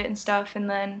mixes of it and stuff, and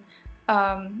then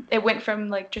it went from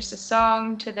like just a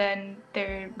song to then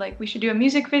they're like, we should do a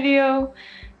music video.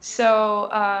 So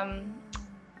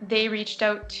they reached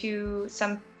out to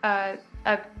a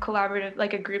collaborative,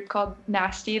 like a group called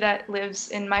Nasty that lives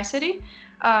in my city,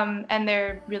 and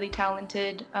they're really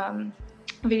talented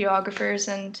videographers,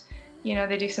 and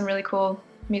they do some really cool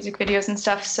music videos and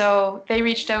stuff. So they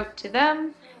reached out to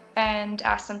them and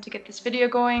asked them to get this video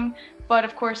going, but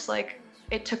of course, like,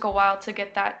 it took a while to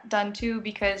get that done too,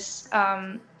 because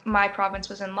my province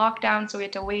was in lockdown, so we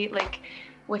had to wait, like,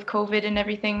 with COVID and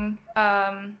everything.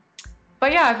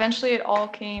 But yeah, eventually it all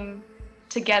came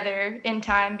together in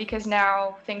time, because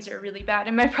now things are really bad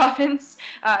in my province.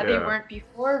 They weren't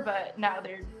before, but now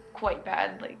they're quite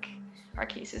bad. Like, our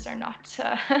cases are not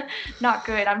not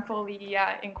good. I'm fully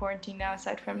in quarantine now,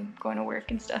 aside from going to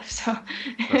work and stuff. So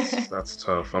that's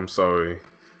tough. I'm sorry.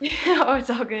 Oh,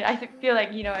 it's all good. I feel like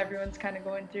everyone's kind of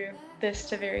going through this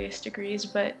to various degrees,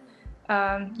 but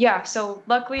so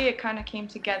luckily it kind of came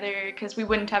together, because we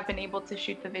wouldn't have been able to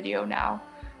shoot the video now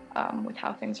with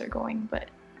how things are going. But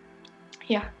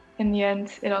yeah, in the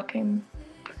end, it all came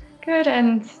good,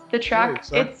 and the track,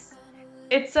 it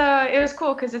was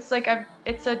cool, because it's like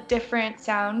it's a different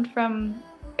sound from.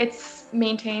 It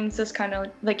maintains this kind of,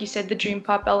 like you said, the dream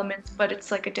pop elements, but it's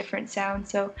like a different sound.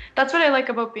 So that's what I like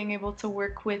about being able to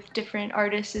work with different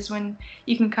artists, is when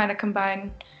you can kind of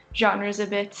combine genres a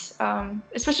bit,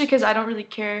 especially because I don't really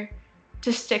care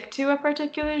to stick to a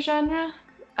particular genre.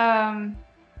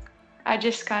 I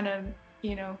just kind of,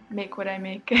 make what I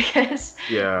make, I guess.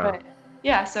 Yeah. But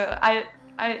yeah, so I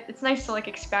it's nice to like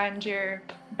expand your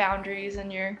boundaries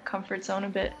and your comfort zone a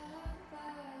bit.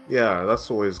 Yeah,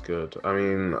 that's always good. I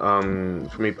mean,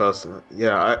 for me personally,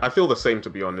 I feel the same, to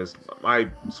be honest. I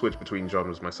switch between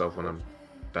genres myself when I'm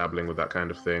dabbling with that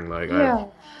kind of thing. Like, I have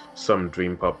some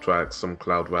dream pop tracks, some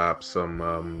cloud rap,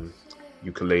 some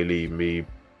ukulele, me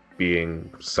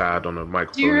being sad on a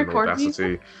microphone. Do you in record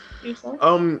Audacity.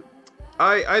 Yourself?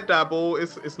 I dabble.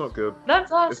 It's not good.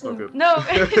 That's awesome. It's not good. No,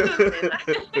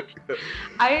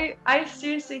 I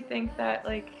seriously think that,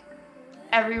 like,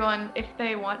 everyone, if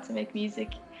they want to make music,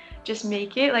 just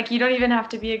make it. Like, you don't even have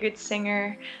to be a good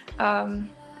singer,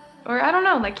 or I don't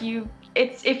know. Like,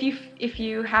 if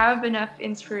you have enough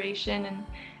inspiration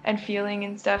and feeling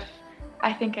and stuff,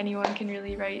 I think anyone can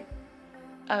really write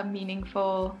a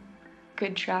meaningful,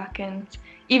 good track. And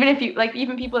even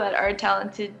people that are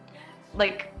talented,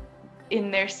 like,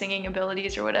 in their singing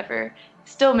abilities or whatever,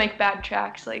 still make bad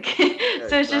tracks. Like,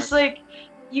 so it's just like,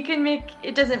 you can make,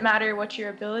 it doesn't matter what your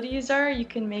abilities are, you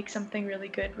can make something really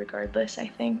good regardless, I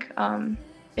think,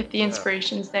 if the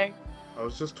inspiration's there. I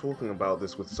was just talking about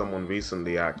this with someone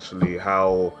recently, actually,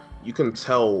 how you can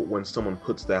tell when someone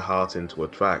puts their heart into a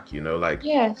track, like,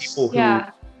 people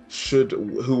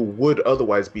who would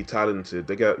otherwise be talented,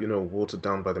 they get, watered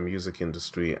down by the music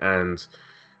industry, and,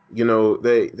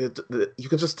 they you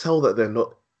can just tell that they're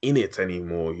not in it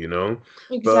anymore,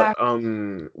 Exactly.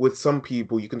 But with some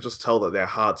people, you can just tell that their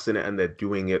heart's in it and they're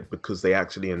doing it because they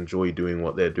actually enjoy doing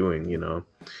what they're doing,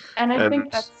 And I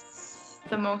think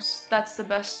that's the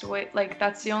best way, like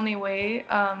that's the only way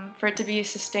for it to be a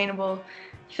sustainable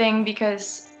thing,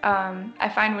 because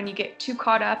I find when you get too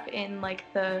caught up in like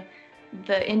the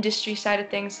industry side of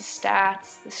things, the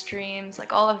stats, the streams,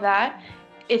 like all of that,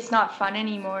 it's not fun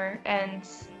anymore. And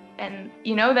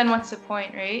you know, then what's the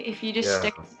point, right? If you just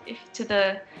stick to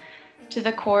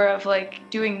the core of like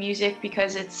doing music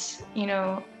because it's, you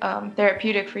know,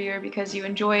 therapeutic for you, or because you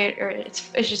enjoy it, or it's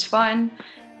just fun,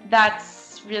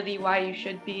 that's really why you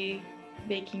should be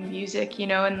making music, you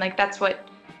know. And like that's what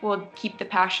will keep the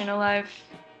passion alive,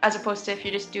 as opposed to if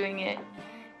you're just doing it,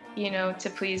 you know, to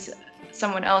please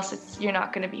someone else, you're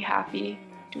not going to be happy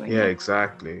doing it. Yeah,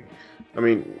 exactly. I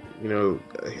mean, you know,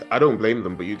 I don't blame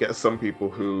them, but you get some people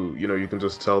who, you know, you can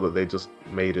just tell that they just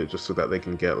made it just so that they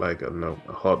can get like, I don't know,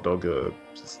 a hot dog or a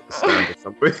stand or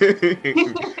something.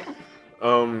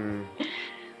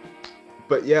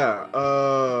 But yeah,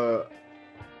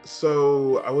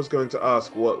 so I was going to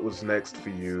ask what was next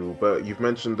for you, but you've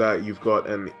mentioned that you've got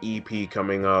an EP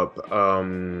coming up,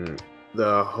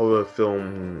 the horror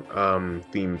film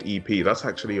themed EP. That's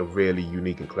actually a really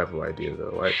unique and clever idea,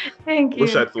 though. Thank you.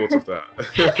 Wish I'd thought of that.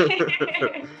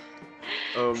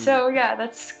 So yeah,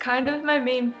 that's kind of my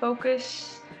main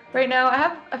focus right now. I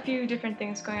have a few different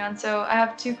things going on. So I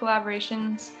have 2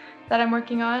 collaborations that I'm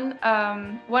working on.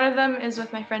 One of them is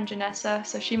with my friend Janessa.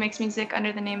 So she makes music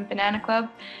under the name Banana Club.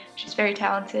 She's very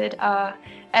talented.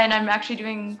 And I'm actually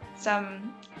doing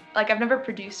some, like, I've never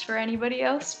produced for anybody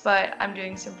else, but I'm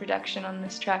doing some production on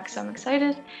this track, so I'm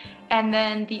excited. And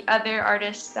then the other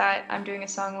artist that I'm doing a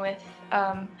song with,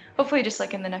 hopefully just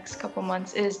like in the next couple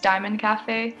months, is Diamond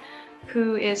Cafe,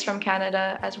 who is from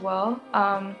Canada as well.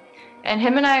 And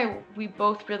him and I, we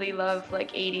both really love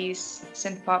like 80s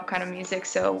synth pop kind of music.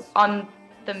 So on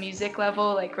the music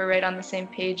level, like we're right on the same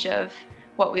page of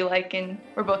what we like, and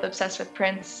we're both obsessed with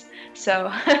Prince. So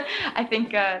I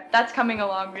think that's coming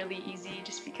along really easy,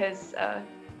 just because,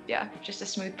 yeah, just a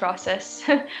smooth process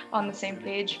on the same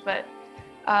page. But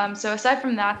so aside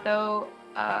from that though,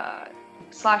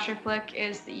 Slasher Flick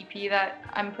is the EP that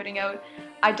I'm putting out.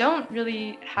 I don't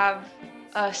really have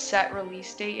a set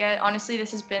release date yet. Honestly, this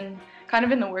has been kind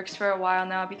of in the works for a while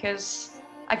now, because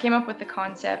I came up with the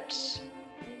concept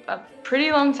a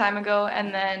pretty long time ago,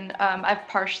 and then I've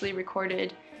partially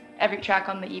recorded every track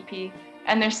on the EP,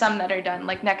 and there's some that are done,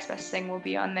 like Next Best Thing will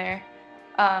be on there,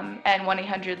 and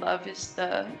 1-800-Love is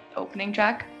the opening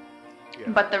track. Yeah.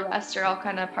 But the rest are all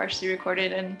kind of partially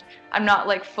recorded, and I'm not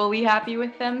like fully happy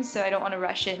with them, so I don't want to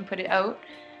rush it and put it out.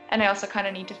 And I also kind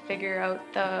of need to figure out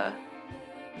the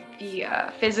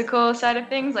physical side of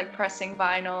things, like pressing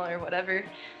vinyl or whatever.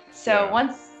 So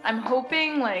once, I'm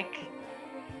hoping like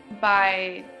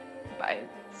by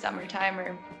summertime,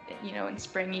 or you know, in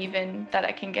spring even, that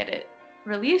I can get it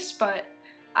released. But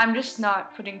I'm just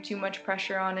not putting too much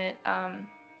pressure on it.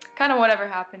 Kind of whatever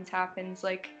happens.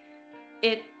 Like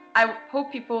I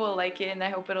hope people will like it, and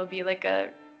I hope it'll be like a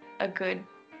good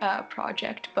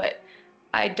project, but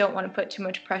I don't want to put too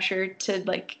much pressure to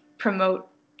like promote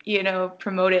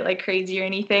it like crazy or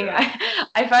anything. Yeah.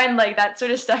 I find like that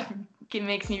sort of stuff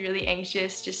makes me really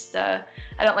anxious. Just I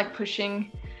don't like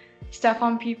pushing stuff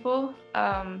on people.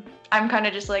 I'm kind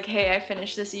of just like, hey, I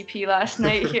finished this EP last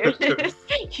night, here it is.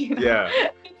 You know? Yeah,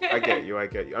 I get you. I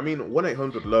mean,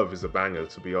 1-800-Love is a banger,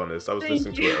 to be honest. I was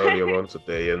listening to it earlier on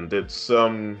today, and it's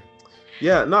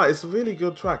it's a really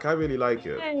good track. I really like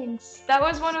it. Thanks. That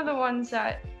was one of the ones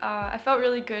that I felt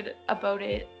really good about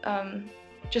it,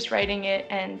 just writing it,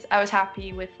 and I was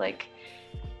happy with, like,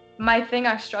 my thing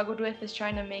I've struggled with is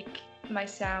trying to make my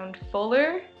sound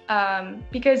fuller,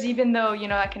 because even though, you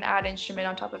know, I can add instrument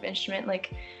on top of instrument,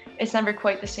 like, it's never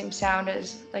quite the same sound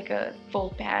as like a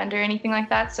full band or anything like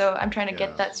that. So I'm trying to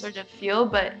get that sort of feel.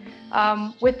 But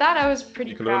with that, I was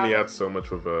pretty proud. You can only add so much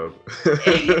reverb.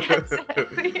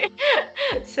 Exactly.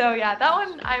 So yeah, that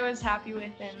one I was happy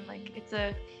with, and like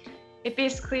it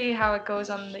basically, how it goes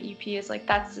on the EP is like,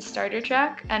 that's the starter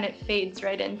track, and it fades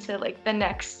right into like the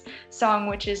next song,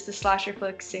 which is the Slasher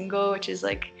Flick single, which is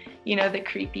like, you know, the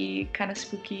creepy kind of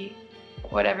spooky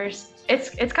whatever.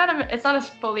 It's not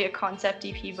fully a concept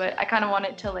EP, but I kind of want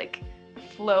it to like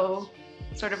flow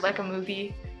sort of like a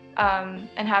movie, and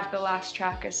have the last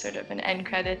track as sort of an end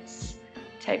credits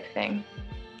type thing.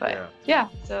 But yeah,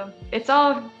 so it's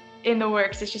all in the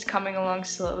works. It's just coming along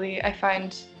slowly. I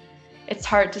find it's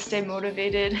hard to stay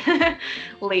motivated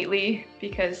lately,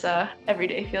 because every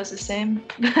day feels the same.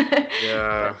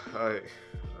 Yeah,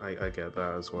 I get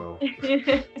that as well,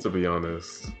 to be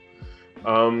honest.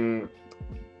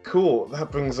 Cool.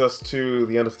 That brings us to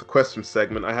the end of the question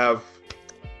segment. I have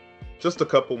just a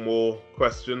couple more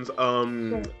questions.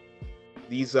 Sure.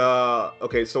 These are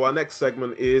okay. So our next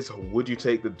segment is: would you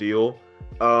take the deal?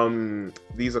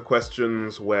 These are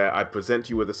questions where I present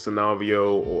you with a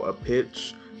scenario or a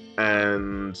pitch,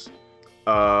 and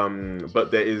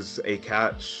but there is a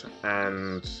catch,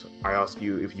 and I ask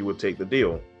you if you would take the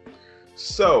deal.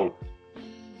 So,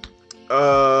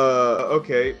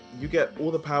 okay, you get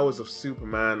all the powers of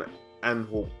Superman and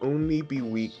will only be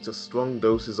weak to strong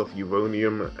doses of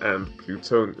uranium and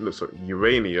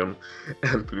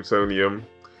plutonium.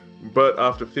 But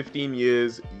after 15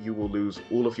 years, you will lose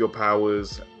all of your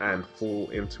powers and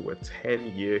fall into a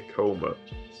 10-year coma.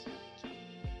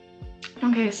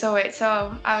 Okay, so wait,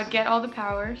 so I would get all the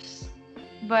powers,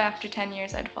 but after 10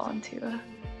 years, I'd fall into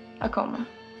a coma.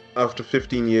 After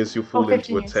 15 years, you'll fall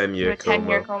into a 10-year coma.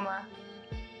 10-year coma.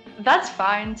 That's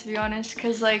fine, to be honest,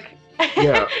 because, like...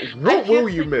 Yeah, what will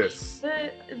you miss?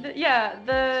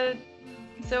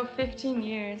 So 15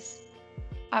 years,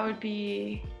 I would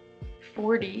be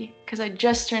 40, because I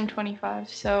just turned 25,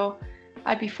 so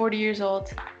I'd be 40 years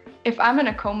old. If I'm in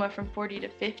a coma from 40 to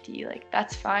 50, like,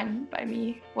 that's fine by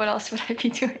me. What else would I be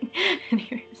doing?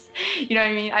 Anyways, you know what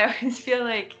I mean? I always feel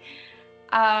like,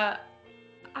 I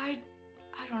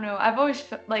don't know. I've always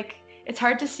felt like it's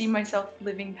hard to see myself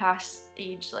living past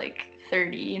age, like,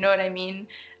 30, you know what I mean?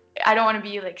 I don't want to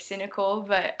be, like, cynical,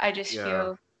 but I just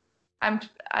feel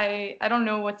I don't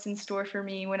know what's in store for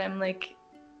me when I'm, like,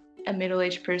 a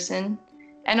middle-aged person.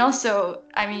 And also,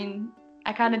 I mean,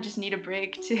 I kind of just need a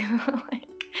break too. Like,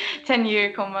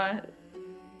 10-year coma,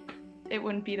 it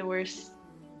wouldn't be the worst.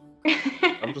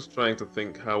 I'm just trying to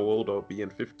think how old I'll be in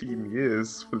 15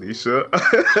 years, Felicia.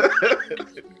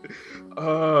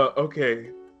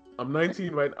 Okay. I'm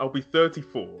 19 right now. I'll be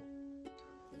 34.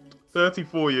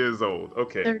 34 years old.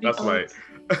 Okay, that's right.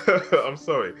 I'm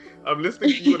sorry. I'm listening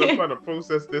to you and I'm trying to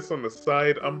process this on the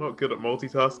side. I'm not good at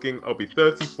multitasking. I'll be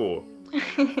 34.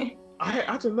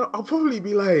 I don't know. I'll probably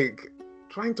be like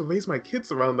trying to raise my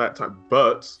kids around that time.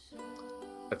 But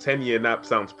a 10-year nap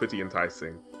sounds pretty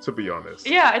enticing, to be honest.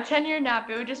 Yeah, a 10-year nap.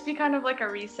 It would just be kind of like a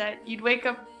reset. You'd wake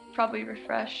up probably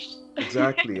refreshed.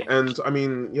 Exactly. And I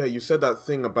mean, yeah, you said that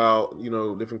thing about,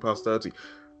 living past 30.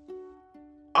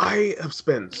 I have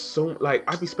spent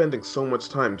I'd be spending so much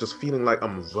time just feeling like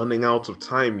I'm running out of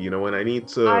time, and I need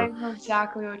to I know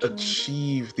exactly what you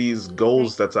achieve these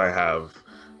goals that I have,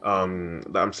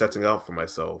 that I'm setting out for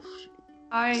myself.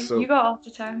 You got all the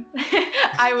time.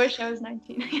 I wish I was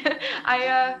 19.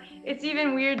 It's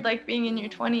even weird, like, being in your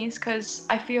 20s, because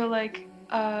I feel like,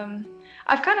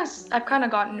 I've kind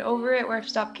of gotten over it, where I've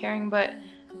stopped caring, but,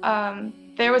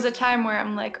 there was a time where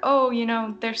I'm like, oh,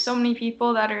 there's so many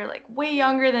people that are, like, way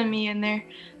younger than me, and they're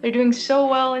doing so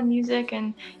well in music,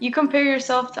 and you compare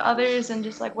yourself to others and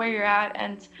just, like, where you're at,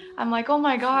 and I'm like, oh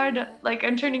my god, like,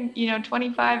 I'm turning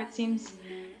 25. It seems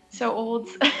so old.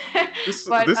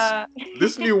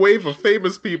 This new wave of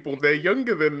famous people, they're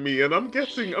younger than me, and I'm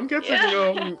getting I'm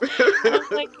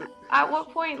like, at what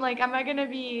point, like, am I gonna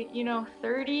be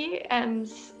 30 and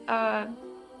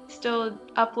still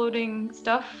uploading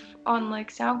stuff on,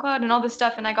 like, SoundCloud and all this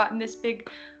stuff, and I got in this big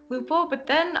loophole? But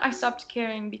then I stopped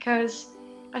caring, because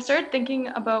I started thinking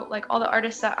about, like, all the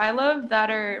artists that I love that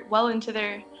are well into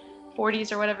their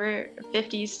 40s or whatever,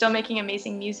 50s, still making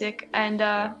amazing music. And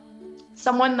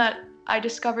someone that I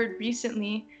discovered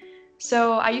recently,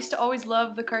 so I used to always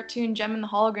love the cartoon Gem and the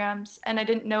Holograms, and I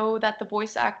didn't know that the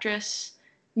voice actress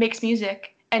makes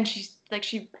music, and she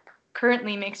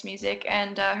currently makes music,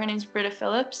 and her name's Britta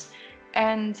Phillips.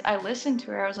 And I listened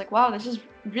to her. I was like, wow, this is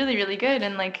really, really good.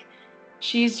 And, like,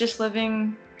 she's just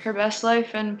living her best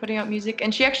life and putting out music.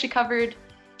 And she actually covered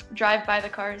Drive By the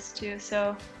Cars too.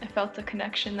 So I felt the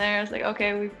connection there. I was like,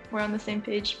 okay, we're on the same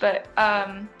page. But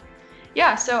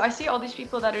yeah, so I see all these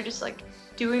people that are just, like,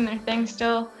 doing their thing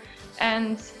still.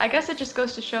 And I guess it just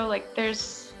goes to show, like,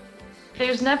 there's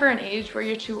never an age where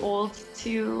you're too old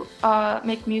to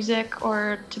make music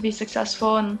or to be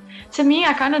successful. And to me,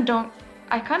 I kind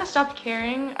of stopped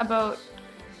caring about,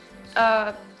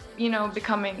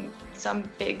 becoming some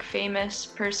big famous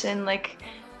person. Like,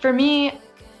 for me,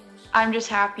 I'm just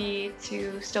happy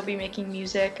to still be making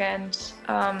music, and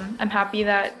I'm happy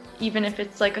that even if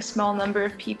it's, like, a small number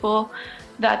of people,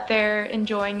 that they're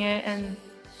enjoying it and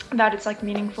that it's, like,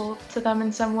 meaningful to them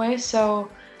in some way. So,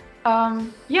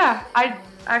 yeah,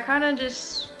 I kind of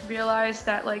just realized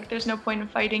that, like, there's no point in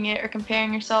fighting it or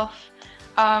comparing yourself.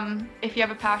 If you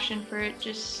have a passion for it,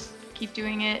 just keep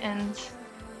doing it, and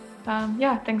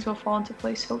yeah, things will fall into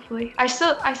place, hopefully. I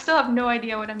still have no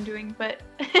idea what I'm doing, but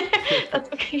that's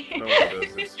okay. No,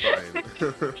 it's fine.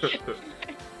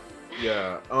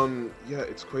 Yeah,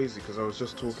 it's crazy because I was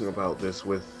just talking about this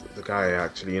with the guy I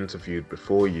actually interviewed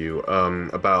before you,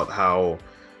 about how,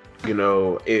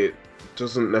 it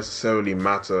doesn't necessarily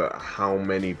matter how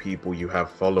many people you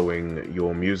have following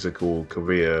your musical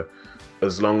career,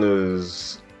 as long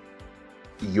as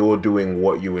you're doing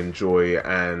what you enjoy,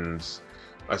 and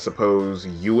I suppose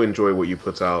you enjoy what you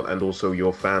put out, and also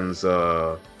your fans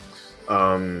are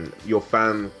your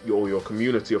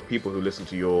community of people who listen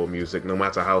to your music, no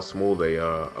matter how small they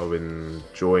are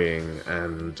enjoying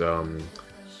and I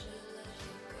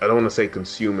don't want to say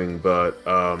consuming, but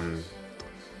I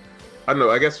don't know,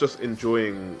 I guess just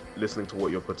enjoying listening to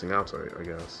what you're putting out, I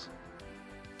guess.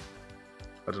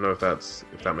 I don't know if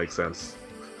that makes sense.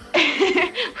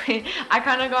 Wait, I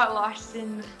kind of got lost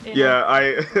in Yeah,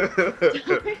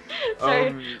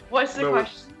 Sorry, what's the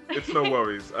question? It's no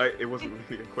worries. It wasn't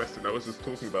really a question. I was just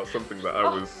talking about something that I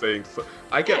was saying. So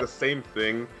I get the same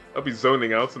thing. I'll be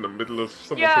zoning out in the middle of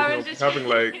someone talking, having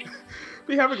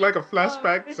like a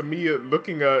flashback to me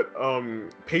looking at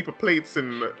paper plates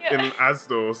in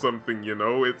Asda or something.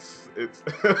 It's.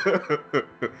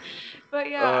 But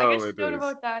yeah, I guess the note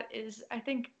about that is I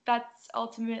think that's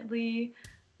ultimately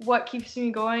what keeps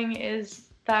me going, is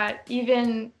that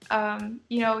even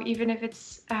even if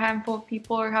it's a handful of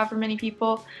people or however many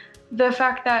people, the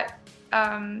fact that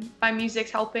my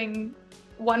music's helping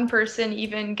one person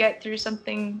even get through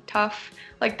something tough,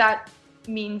 like that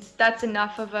means that's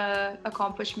enough of a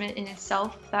accomplishment in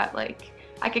itself, that like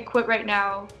I could quit right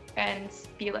now and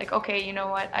be like, okay, you know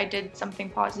what, I did something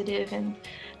positive. And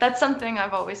that's something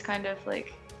I've always kind of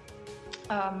like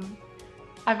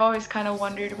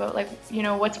wondered about, like,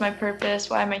 what's my purpose?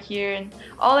 Why am I here? And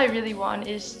all I really want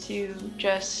is to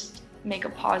just make a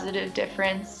positive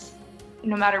difference,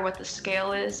 no matter what the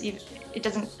scale is. It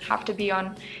doesn't have to be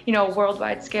on, a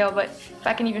worldwide scale, but if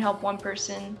I can even help one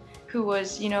person who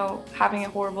was, having a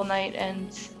horrible night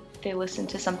and they listened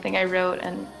to something I wrote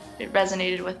and it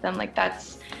resonated with them, like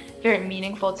that's very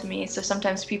meaningful to me. So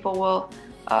sometimes people will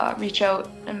reach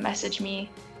out and message me,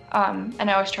 and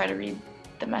I always try to read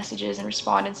the messages and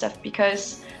respond and stuff,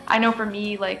 because I know for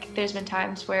me, like, there's been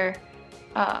times where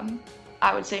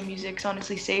I would say music's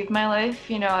honestly saved my life.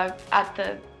 I'm at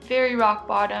the very rock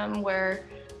bottom where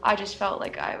I just felt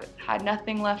like I had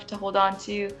nothing left to hold on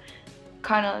to,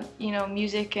 kind of,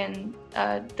 music, and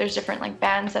there's different like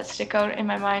bands that stick out in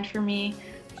my mind for me,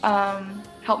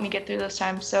 help me get through those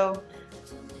times. So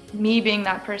me being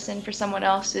that person for someone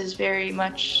else is very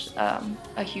much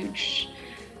a huge,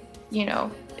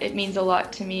 it means a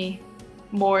lot to me,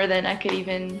 more than I could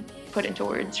even put into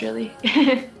words, really.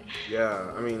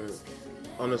 Yeah, I mean,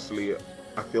 honestly,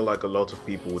 I feel like a lot of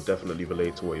people would definitely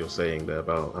relate to what you're saying there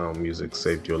about how music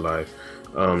saved your life.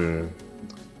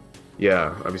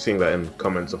 Yeah, I've been seeing that in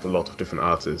comments of a lot of different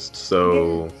artists.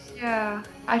 So yeah,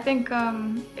 I think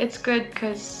it's good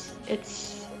because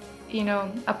it's,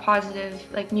 a positive,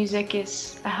 like, music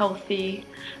is a healthy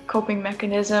coping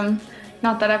mechanism.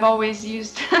 Not that I've always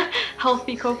used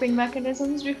healthy coping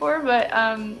mechanisms before, but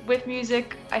with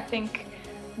music, I think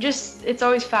just it's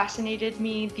always fascinated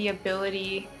me, the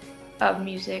ability of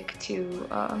music to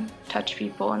touch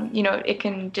people, and it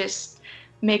can just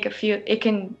make it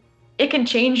can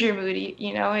change your mood,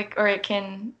 or it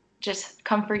can just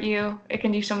comfort you. It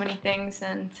can do so many things,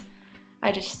 and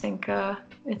I just think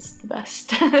it's the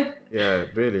best. yeah,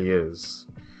 it really is.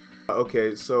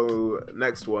 Okay, so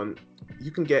next one. You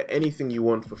can get anything you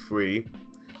want for free,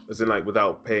 as in like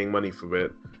without paying money for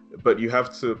it, but you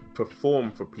have to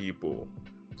perform for people.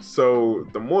 So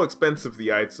the more expensive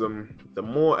the item, the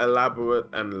more elaborate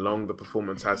and long the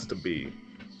performance has to be.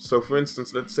 So for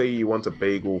instance, let's say you want a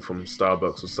bagel from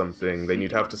Starbucks or something, then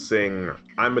you'd have to sing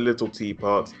 "I'm a Little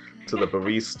Teapot" to the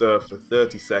barista for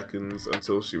 30 seconds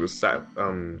until she was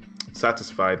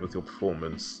satisfied with your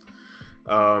performance.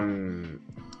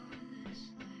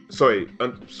 Sorry,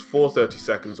 for 30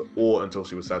 seconds or until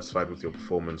she was satisfied with your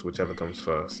performance, whichever comes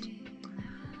first.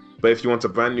 But if you want a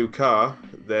brand new car,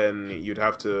 then you'd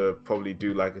have to probably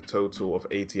do like a total of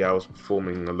 80 hours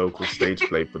performing a local stage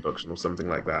play production or something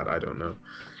like that. I don't know.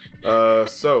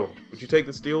 So, would you take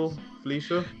this deal,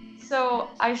 Felicia? So,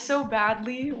 I so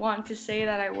badly want to say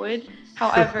that I would.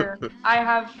 However, I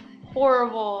have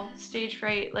horrible stage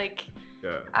fright. Like,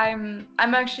 yeah. I'm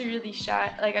actually really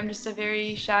shy. Like, I'm just a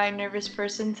very shy, nervous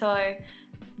person till I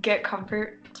get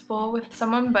comfortable with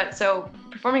someone. But so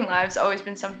performing live's always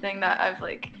been something that I've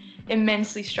like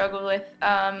immensely struggled with.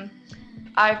 I've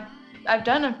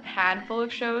done a handful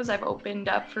of shows. I've opened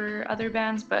up for other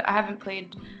bands, but I haven't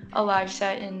played a live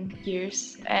set in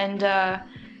years. And I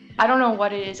don't know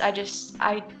what it is.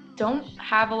 don't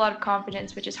have a lot of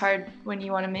confidence, which is hard when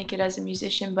you want to make it as a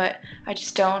musician, but I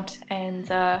just don't.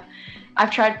 And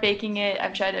I've tried faking it,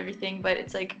 I've tried everything, but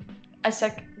it's like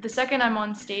the second I'm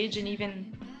on stage and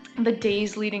even the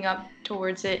days leading up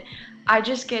towards it, I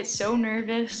just get so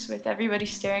nervous with everybody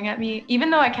staring at me, even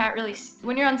though I can't really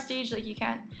when you're on stage, like you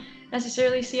can't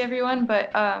necessarily see everyone, but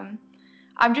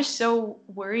I'm just so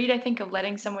worried, I think, of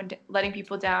letting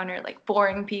people down, or like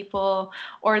boring people,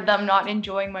 or them not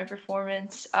enjoying my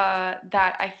performance,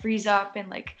 that I freeze up and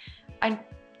like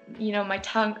my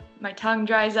tongue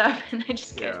dries up and I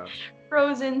just get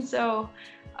frozen. So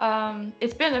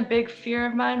it's been a big fear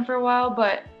of mine for a while,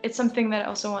 but it's something that I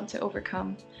also want to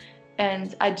overcome.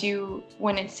 And I do,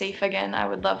 when it's safe again, I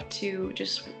would love to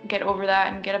just get over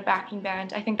that and get a backing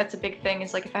band. I think that's a big thing,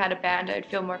 is like if I had a band, I'd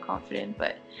feel more confident.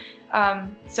 But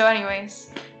so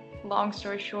anyways, long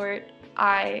story short,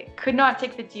 I could not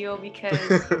take the deal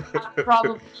because I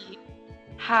probably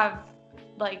have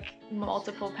like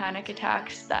multiple panic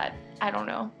attacks that, I don't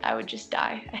know, I would just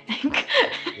die, I think.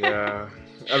 Yeah,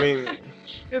 I mean, it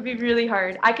would be really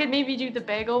hard. I could maybe do the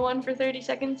bagel one for 30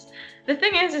 seconds. The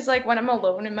thing is like when I'm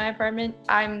alone in my apartment,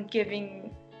 I'm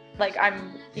giving, like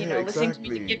listening to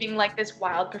music, giving like this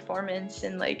wild performance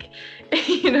and like,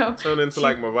 turn into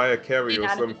like Mariah Carey or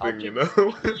something,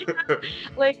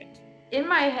 Like in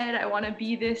my head, I want to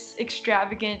be this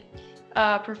extravagant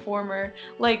performer.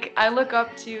 Like I look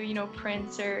up to,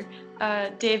 Prince or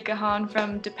Dave Gahan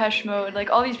from Depeche Mode, like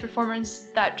all these performers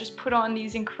that just put on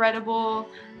these incredible,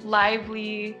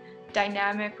 lively,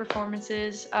 dynamic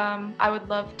performances. I would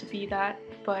love to be that,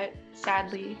 but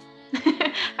sadly,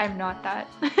 I'm not that.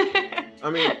 I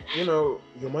mean, your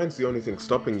mind's the only thing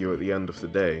stopping you at the end of the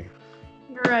day.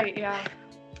 Right, yeah.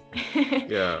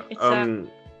 Yeah.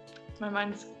 My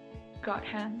mind's got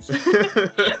hands.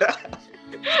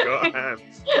 Got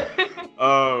hands.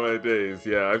 Oh my days.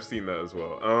 Yeah, I've seen that as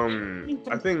well.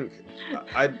 I think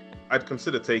I'd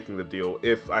consider taking the deal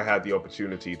if I had the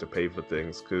opportunity to pay for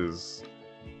things, because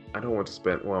I don't want to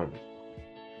spend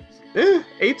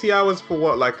 80 hours for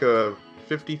what, like a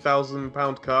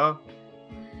 £50,000 car?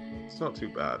 It's not too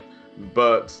bad.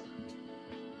 But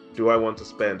do I want to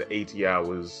spend 80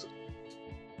 hours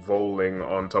rolling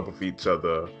on top of each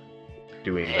other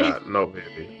doing that? Not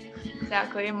really.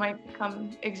 Exactly, it might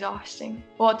become exhausting.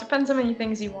 Well, it depends on how many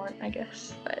things you want, I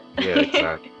guess. But yeah,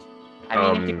 exactly.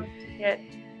 I mean, if you want to get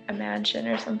a mansion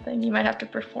or something, you might have to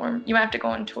perform. You might have to go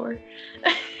on tour.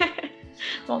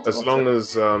 As long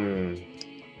as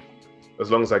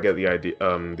I get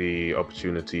the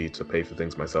opportunity to pay for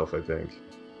things myself, I think.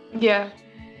 Yeah.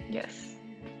 Yes.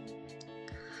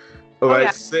 All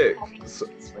right, sick.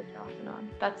 Switch off and on.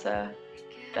 That's a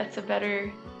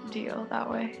better deal that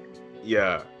way.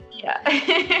 Yeah.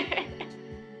 Yeah.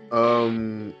 All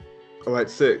right,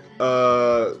 sick.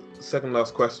 Second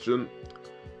last question.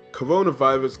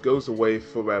 Coronavirus goes away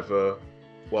forever.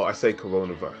 Well, I say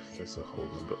coronavirus. There's a whole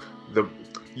number. The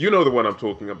one I'm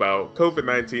talking about.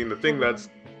 COVID-19, the thing that's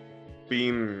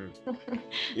been,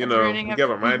 we get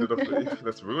reminded of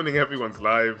that's ruining everyone's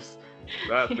lives.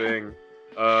 That thing.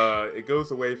 It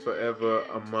goes away forever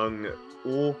among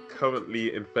all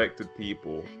currently infected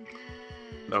people.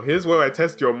 Now, here's where I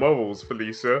test your morals,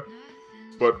 Felicia.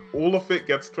 But all of it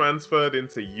gets transferred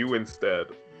into you instead.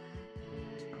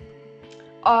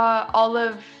 All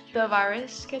of the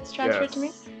virus gets transferred to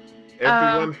me?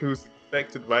 Everyone who's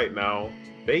infected right now,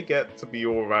 they get to be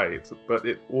alright, but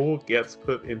it all gets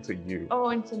put into you.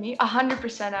 Oh, into me?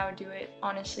 100% I would do it,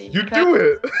 honestly. You do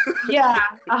it? Yeah,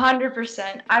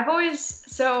 100%.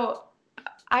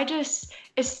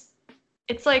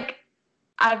 It's like,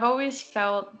 I've always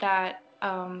felt that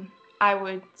I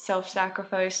would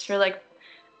self-sacrifice for like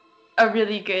a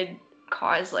really good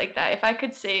cause like that. If I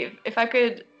could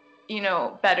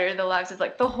better the lives of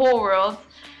like the whole world,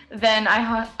 then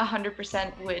I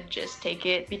 100% would just take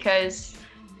it, because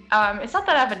it's not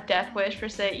that I have a death wish per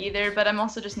se either, but I'm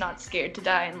also just not scared to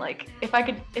die. And like if I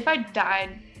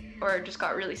died or just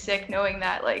got really sick, knowing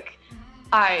that like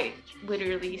I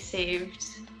literally saved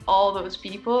all those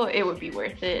people, it would be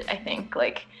worth it. I think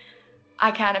like I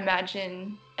can't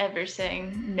imagine ever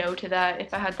saying no to that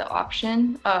if I had the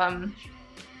option.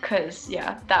 Cause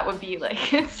yeah, that would be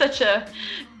like it's such a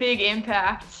big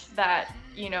impact that,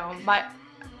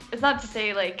 it's not to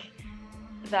say like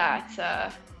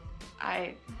that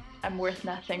I'm worth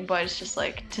nothing, but it's just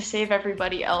like to save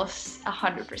everybody else,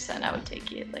 100% I would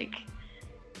take it. Like,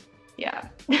 yeah.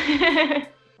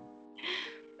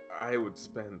 I would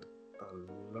spend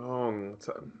a long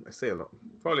time, I say a lot,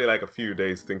 probably like a few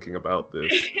days thinking about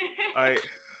this.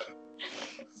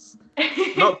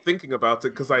 Not thinking about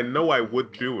it because I know I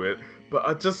would do it, But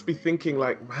I'd just be thinking,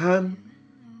 like, man,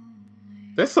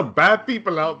 there's some bad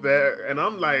people out there, and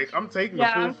I'm taking the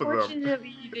Yeah, fall for them.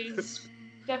 unfortunately, there's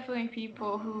definitely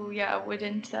people who, yeah,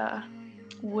 wouldn't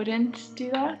do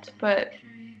that. But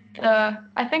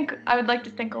I think I would like to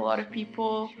think a lot of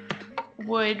people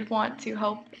would want to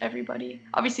help everybody.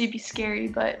 Obviously, it'd be scary,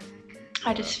 but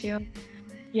I just feel,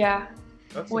 yeah,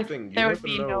 That's the thing. You there would never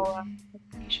be know. no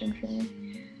hesitation for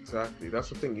me. Exactly. That's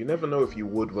the thing. You never know if you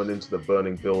would run into the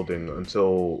burning building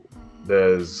until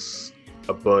there's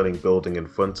a burning building in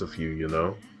front of you, you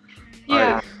know?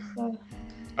 Yeah.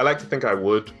 I like to think I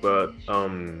would, but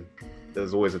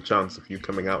there's always a chance of you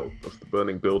coming out of the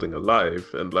burning building alive,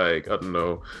 and like, I don't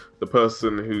know, the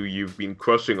person who you've been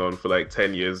crushing on for like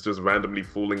 10 years just randomly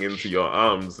falling into your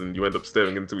arms, and you end up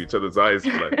staring into each other's eyes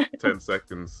for like 10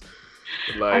 seconds.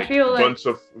 Like, I feel a like bunch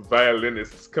of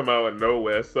violinists come out of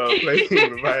nowhere, start playing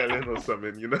the violin or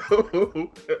something, you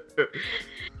know?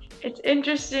 it's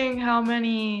interesting how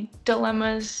many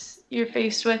dilemmas you're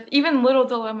faced with, even little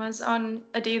dilemmas on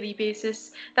a daily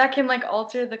basis that can like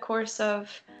alter the course of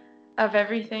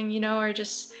everything, you know, or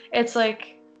just it's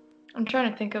like I'm trying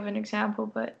to think of an example,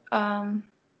 but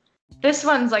this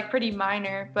one's like pretty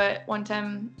minor, but one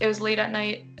time it was late at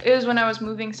night. It was when I was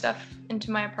moving stuff into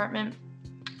my apartment.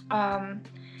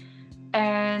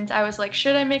 And I was like,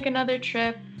 should I make another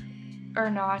trip or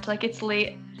not? Like, it's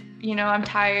late, you know, I'm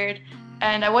tired.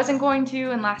 And I wasn't going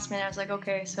to, and last minute I was like,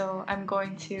 okay, so I'm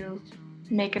going to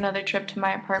make another trip to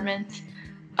my apartment.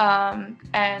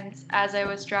 And as I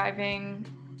was driving,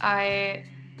 I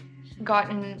got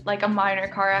in like a minor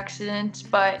car accident,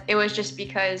 but it was just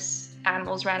because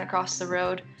animals ran across the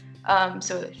road.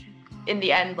 So in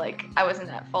the end, like, I wasn't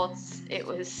at fault. It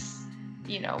was,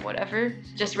 you know, whatever,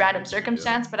 just random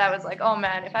circumstance. But I was like, oh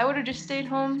man, if I would have just stayed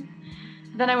home,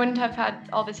 then I wouldn't have had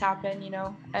all this happen, you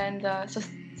know. And so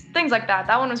things like that.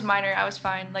 That one was minor. I was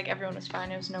fine. Like, everyone was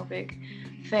fine. It was no big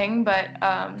thing, but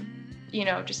you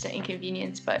know, just an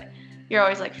inconvenience. But you're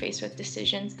always like faced with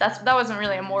decisions. That wasn't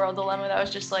really a moral dilemma. That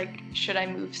was just like, should I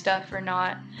move stuff or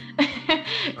not?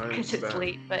 Because it's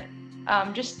late. But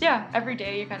just, yeah, every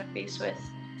day you're kind of faced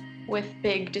with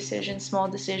big decisions, small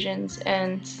decisions,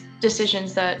 and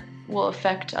decisions that will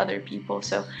affect other people.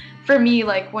 So for me,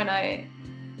 like, when I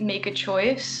make a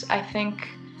choice, I think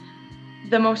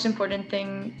the most important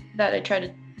thing that I try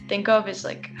to think of is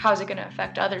like, how's it going to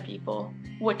affect other people,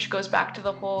 which goes back to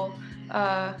the whole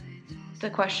the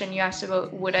question you asked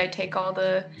about, would I take all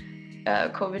the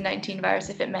COVID-19 virus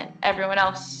if it meant everyone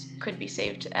else could be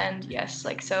saved? And yes,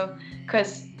 like, so,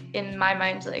 because in my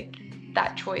mind, like,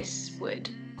 that choice would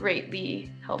greatly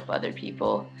help other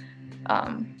people.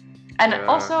 And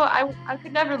also, I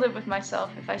could never live with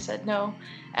myself if I said no,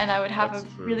 and I would have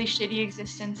really shitty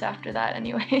existence after that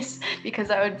anyways, because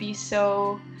I would feel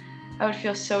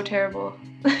so terrible.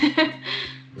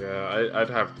 Yeah,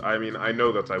 I mean, I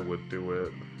know that I would do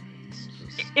it.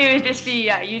 It would just be,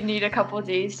 yeah, you'd need a couple of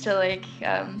days to like,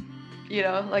 you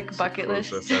know, like bucket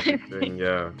list. Everything,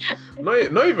 yeah.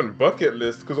 Not even bucket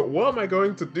list, because what am I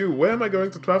going to do? Where am I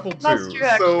going to travel to? That's true,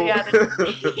 actually,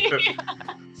 yeah.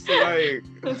 So like,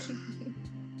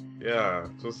 yeah,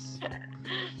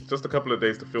 just a couple of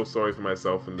days to feel sorry for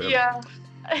myself, and then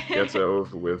get it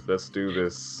over with. Let's do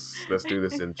this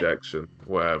injection,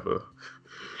 whatever.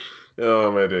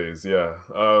 Oh my days, yeah.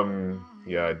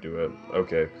 Yeah, I'd do it.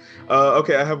 Okay.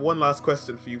 Okay, I have one last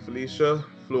question for you, Felicia.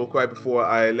 Floor, right before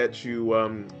I let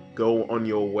you go on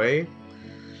your way.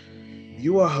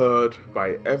 You are heard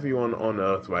by everyone on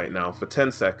Earth right now for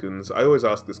 10 seconds. I always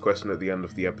ask this question at the end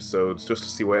of the episodes just to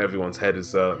see where everyone's head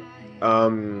is at.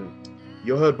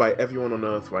 You're heard by everyone on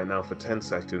Earth right now for 10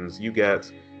 seconds. You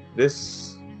get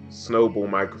this snowball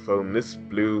microphone, this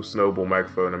blue snowball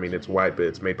microphone. I mean, it's white, but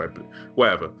it's made by blue.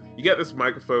 Whatever. You get this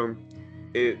microphone.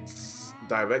 It's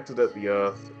directed at the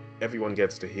Earth. Everyone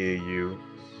gets to hear you.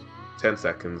 10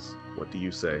 seconds. What do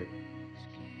you say?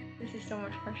 This is so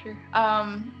much pressure.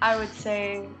 I would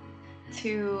say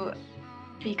to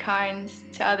be kind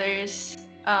to others,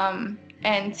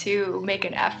 and to make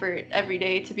an effort every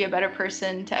day to be a better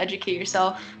person, to educate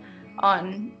yourself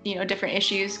on, you know, different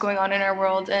issues going on in our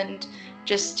world, and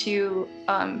just to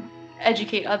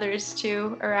educate others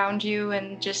too around you,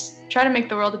 and just try to make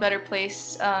the world a better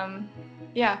place.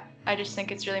 Yeah, I just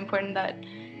think it's really important that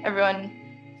everyone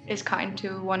is kind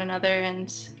to one another,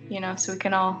 and, you know, so we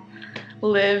can all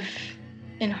live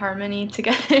in harmony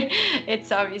together.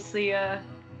 It's obviously a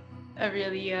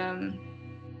really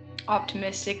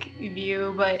optimistic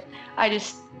view, but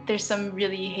there's some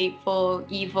really hateful,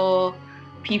 evil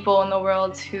people in the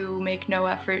world who make no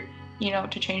effort, you know,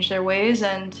 to change their ways,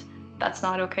 and that's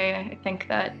not okay. I think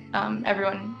that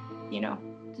everyone, you know,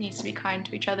 needs to be kind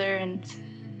to each other, and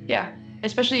yeah,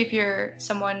 especially if you're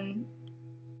someone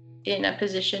in a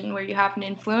position where you have an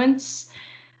influence,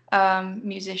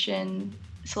 musician,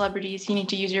 celebrities, you need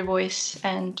to use your voice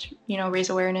and, you know, raise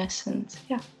awareness. And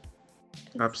yeah,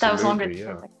 Absolutely, that was longer than yeah.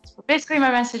 context. But basically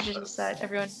my message is just that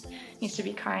everyone needs to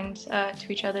be kind to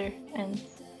each other and,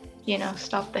 you know,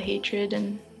 stop the hatred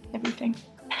and everything.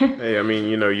 Hey, I mean,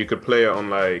 you know, you could play it on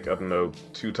like, I don't know,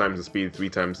 2 times the speed, 3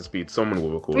 times the speed. Someone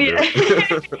will record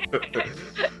it.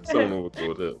 Someone will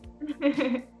record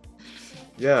it.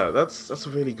 Yeah, that's a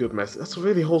really good message. That's a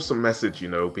really wholesome message, you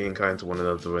know, being kind to one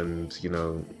another and, you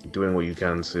know, doing what you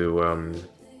can to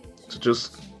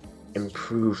just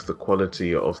improve the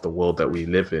quality of the world that we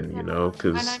live in, you know,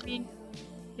 because... And I mean,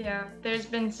 yeah, there's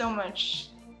been so much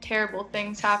terrible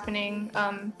things happening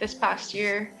this past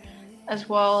year as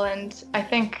well, and I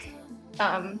think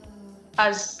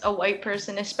as a white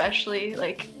person especially,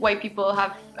 like, white people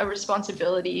have a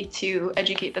responsibility to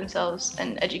educate themselves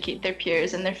and educate their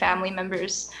peers and their family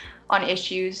members on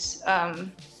issues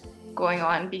going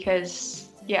on, because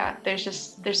yeah,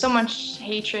 there's so much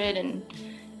hatred and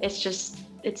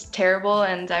it's terrible,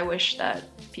 and I wish that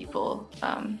people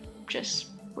just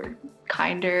were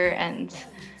kinder and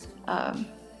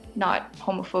not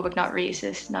homophobic, not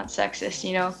racist, not sexist,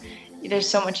 you know. There's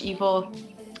so much evil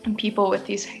in people with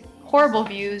these horrible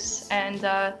views, and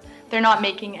they're not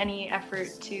making any effort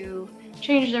to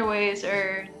change their ways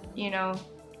or, you know,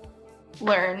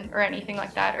 learn or anything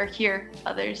like that, or hear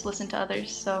others, listen to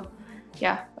others. So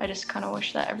yeah, I just kind of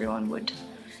wish that everyone would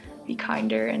be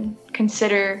kinder and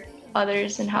consider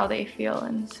others and how they feel,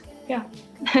 and yeah.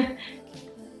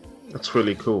 That's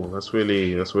really cool. That's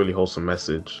really wholesome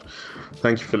message.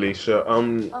 Thank you, Felicia.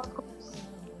 Of course.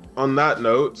 On that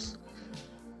note,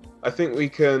 I think we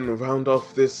can round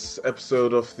off this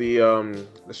episode of the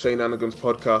Shaynanigans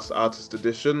Podcast Artist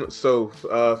Edition. So,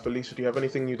 Felicia, do you have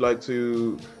anything you'd like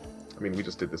to... I mean, we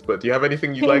just did this, but do you have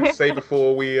anything you'd like to say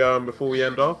before we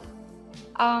end off?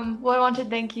 Well, I want to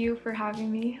thank you for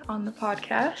having me on the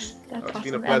podcast. That's It's awesome.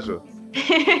 been a pleasure.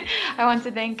 I want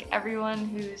to thank everyone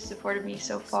who's supported me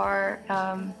so far.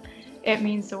 It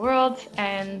means the world,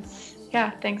 and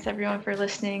yeah, thanks everyone for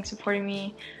listening, supporting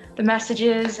me, the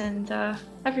messages, and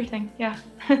everything. Yeah,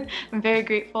 I'm very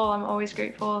grateful. I'm always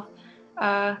grateful.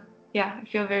 Yeah, I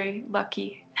feel very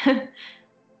lucky.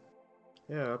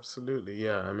 Yeah, absolutely.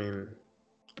 Yeah, I mean,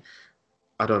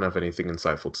 I don't have anything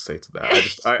insightful to say to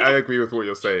that. I agree with what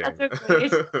you're saying. That's okay.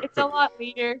 It's a lot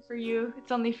later for you.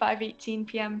 It's only 5:18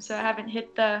 p.m., so I haven't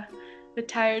hit the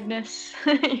tiredness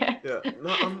yet. Yeah,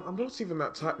 no, I'm not even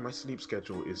that tired. My sleep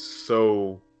schedule is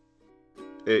so...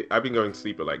 I've been going to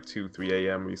sleep at like 2-3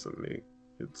 a.m. recently.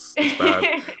 It's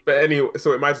bad. But anyway,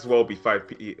 so it might as well be 5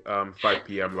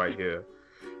 p.m. right here.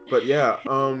 But yeah,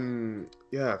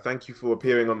 thank you for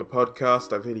appearing on the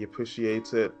podcast. I really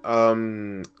appreciate it.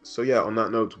 So yeah, on that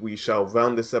note, we shall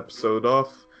round this episode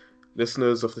off.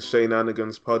 Listeners of the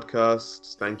Shaynanigans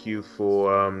Podcast, thank you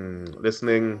for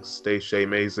listening. Stay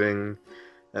Shay-mazing,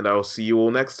 and I will see you all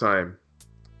next time.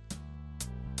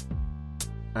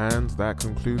 And that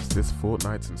concludes this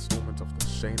fortnight's installment of the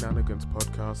Shaynanigans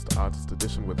Podcast Artist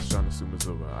Edition with Shana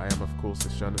Sumazura. I am, of course,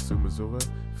 Shana Sumazura.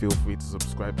 Feel free to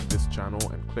subscribe to this channel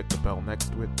and click the bell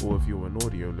next to it, or if you're an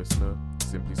audio listener,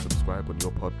 simply subscribe on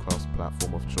your podcast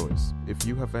platform of choice. If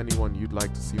you have anyone you'd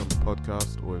like to see on the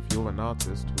podcast, or if you're an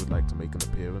artist who would like to make an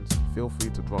appearance, feel free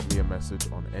to drop me a message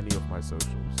on any of my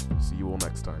socials. See you all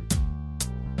next time.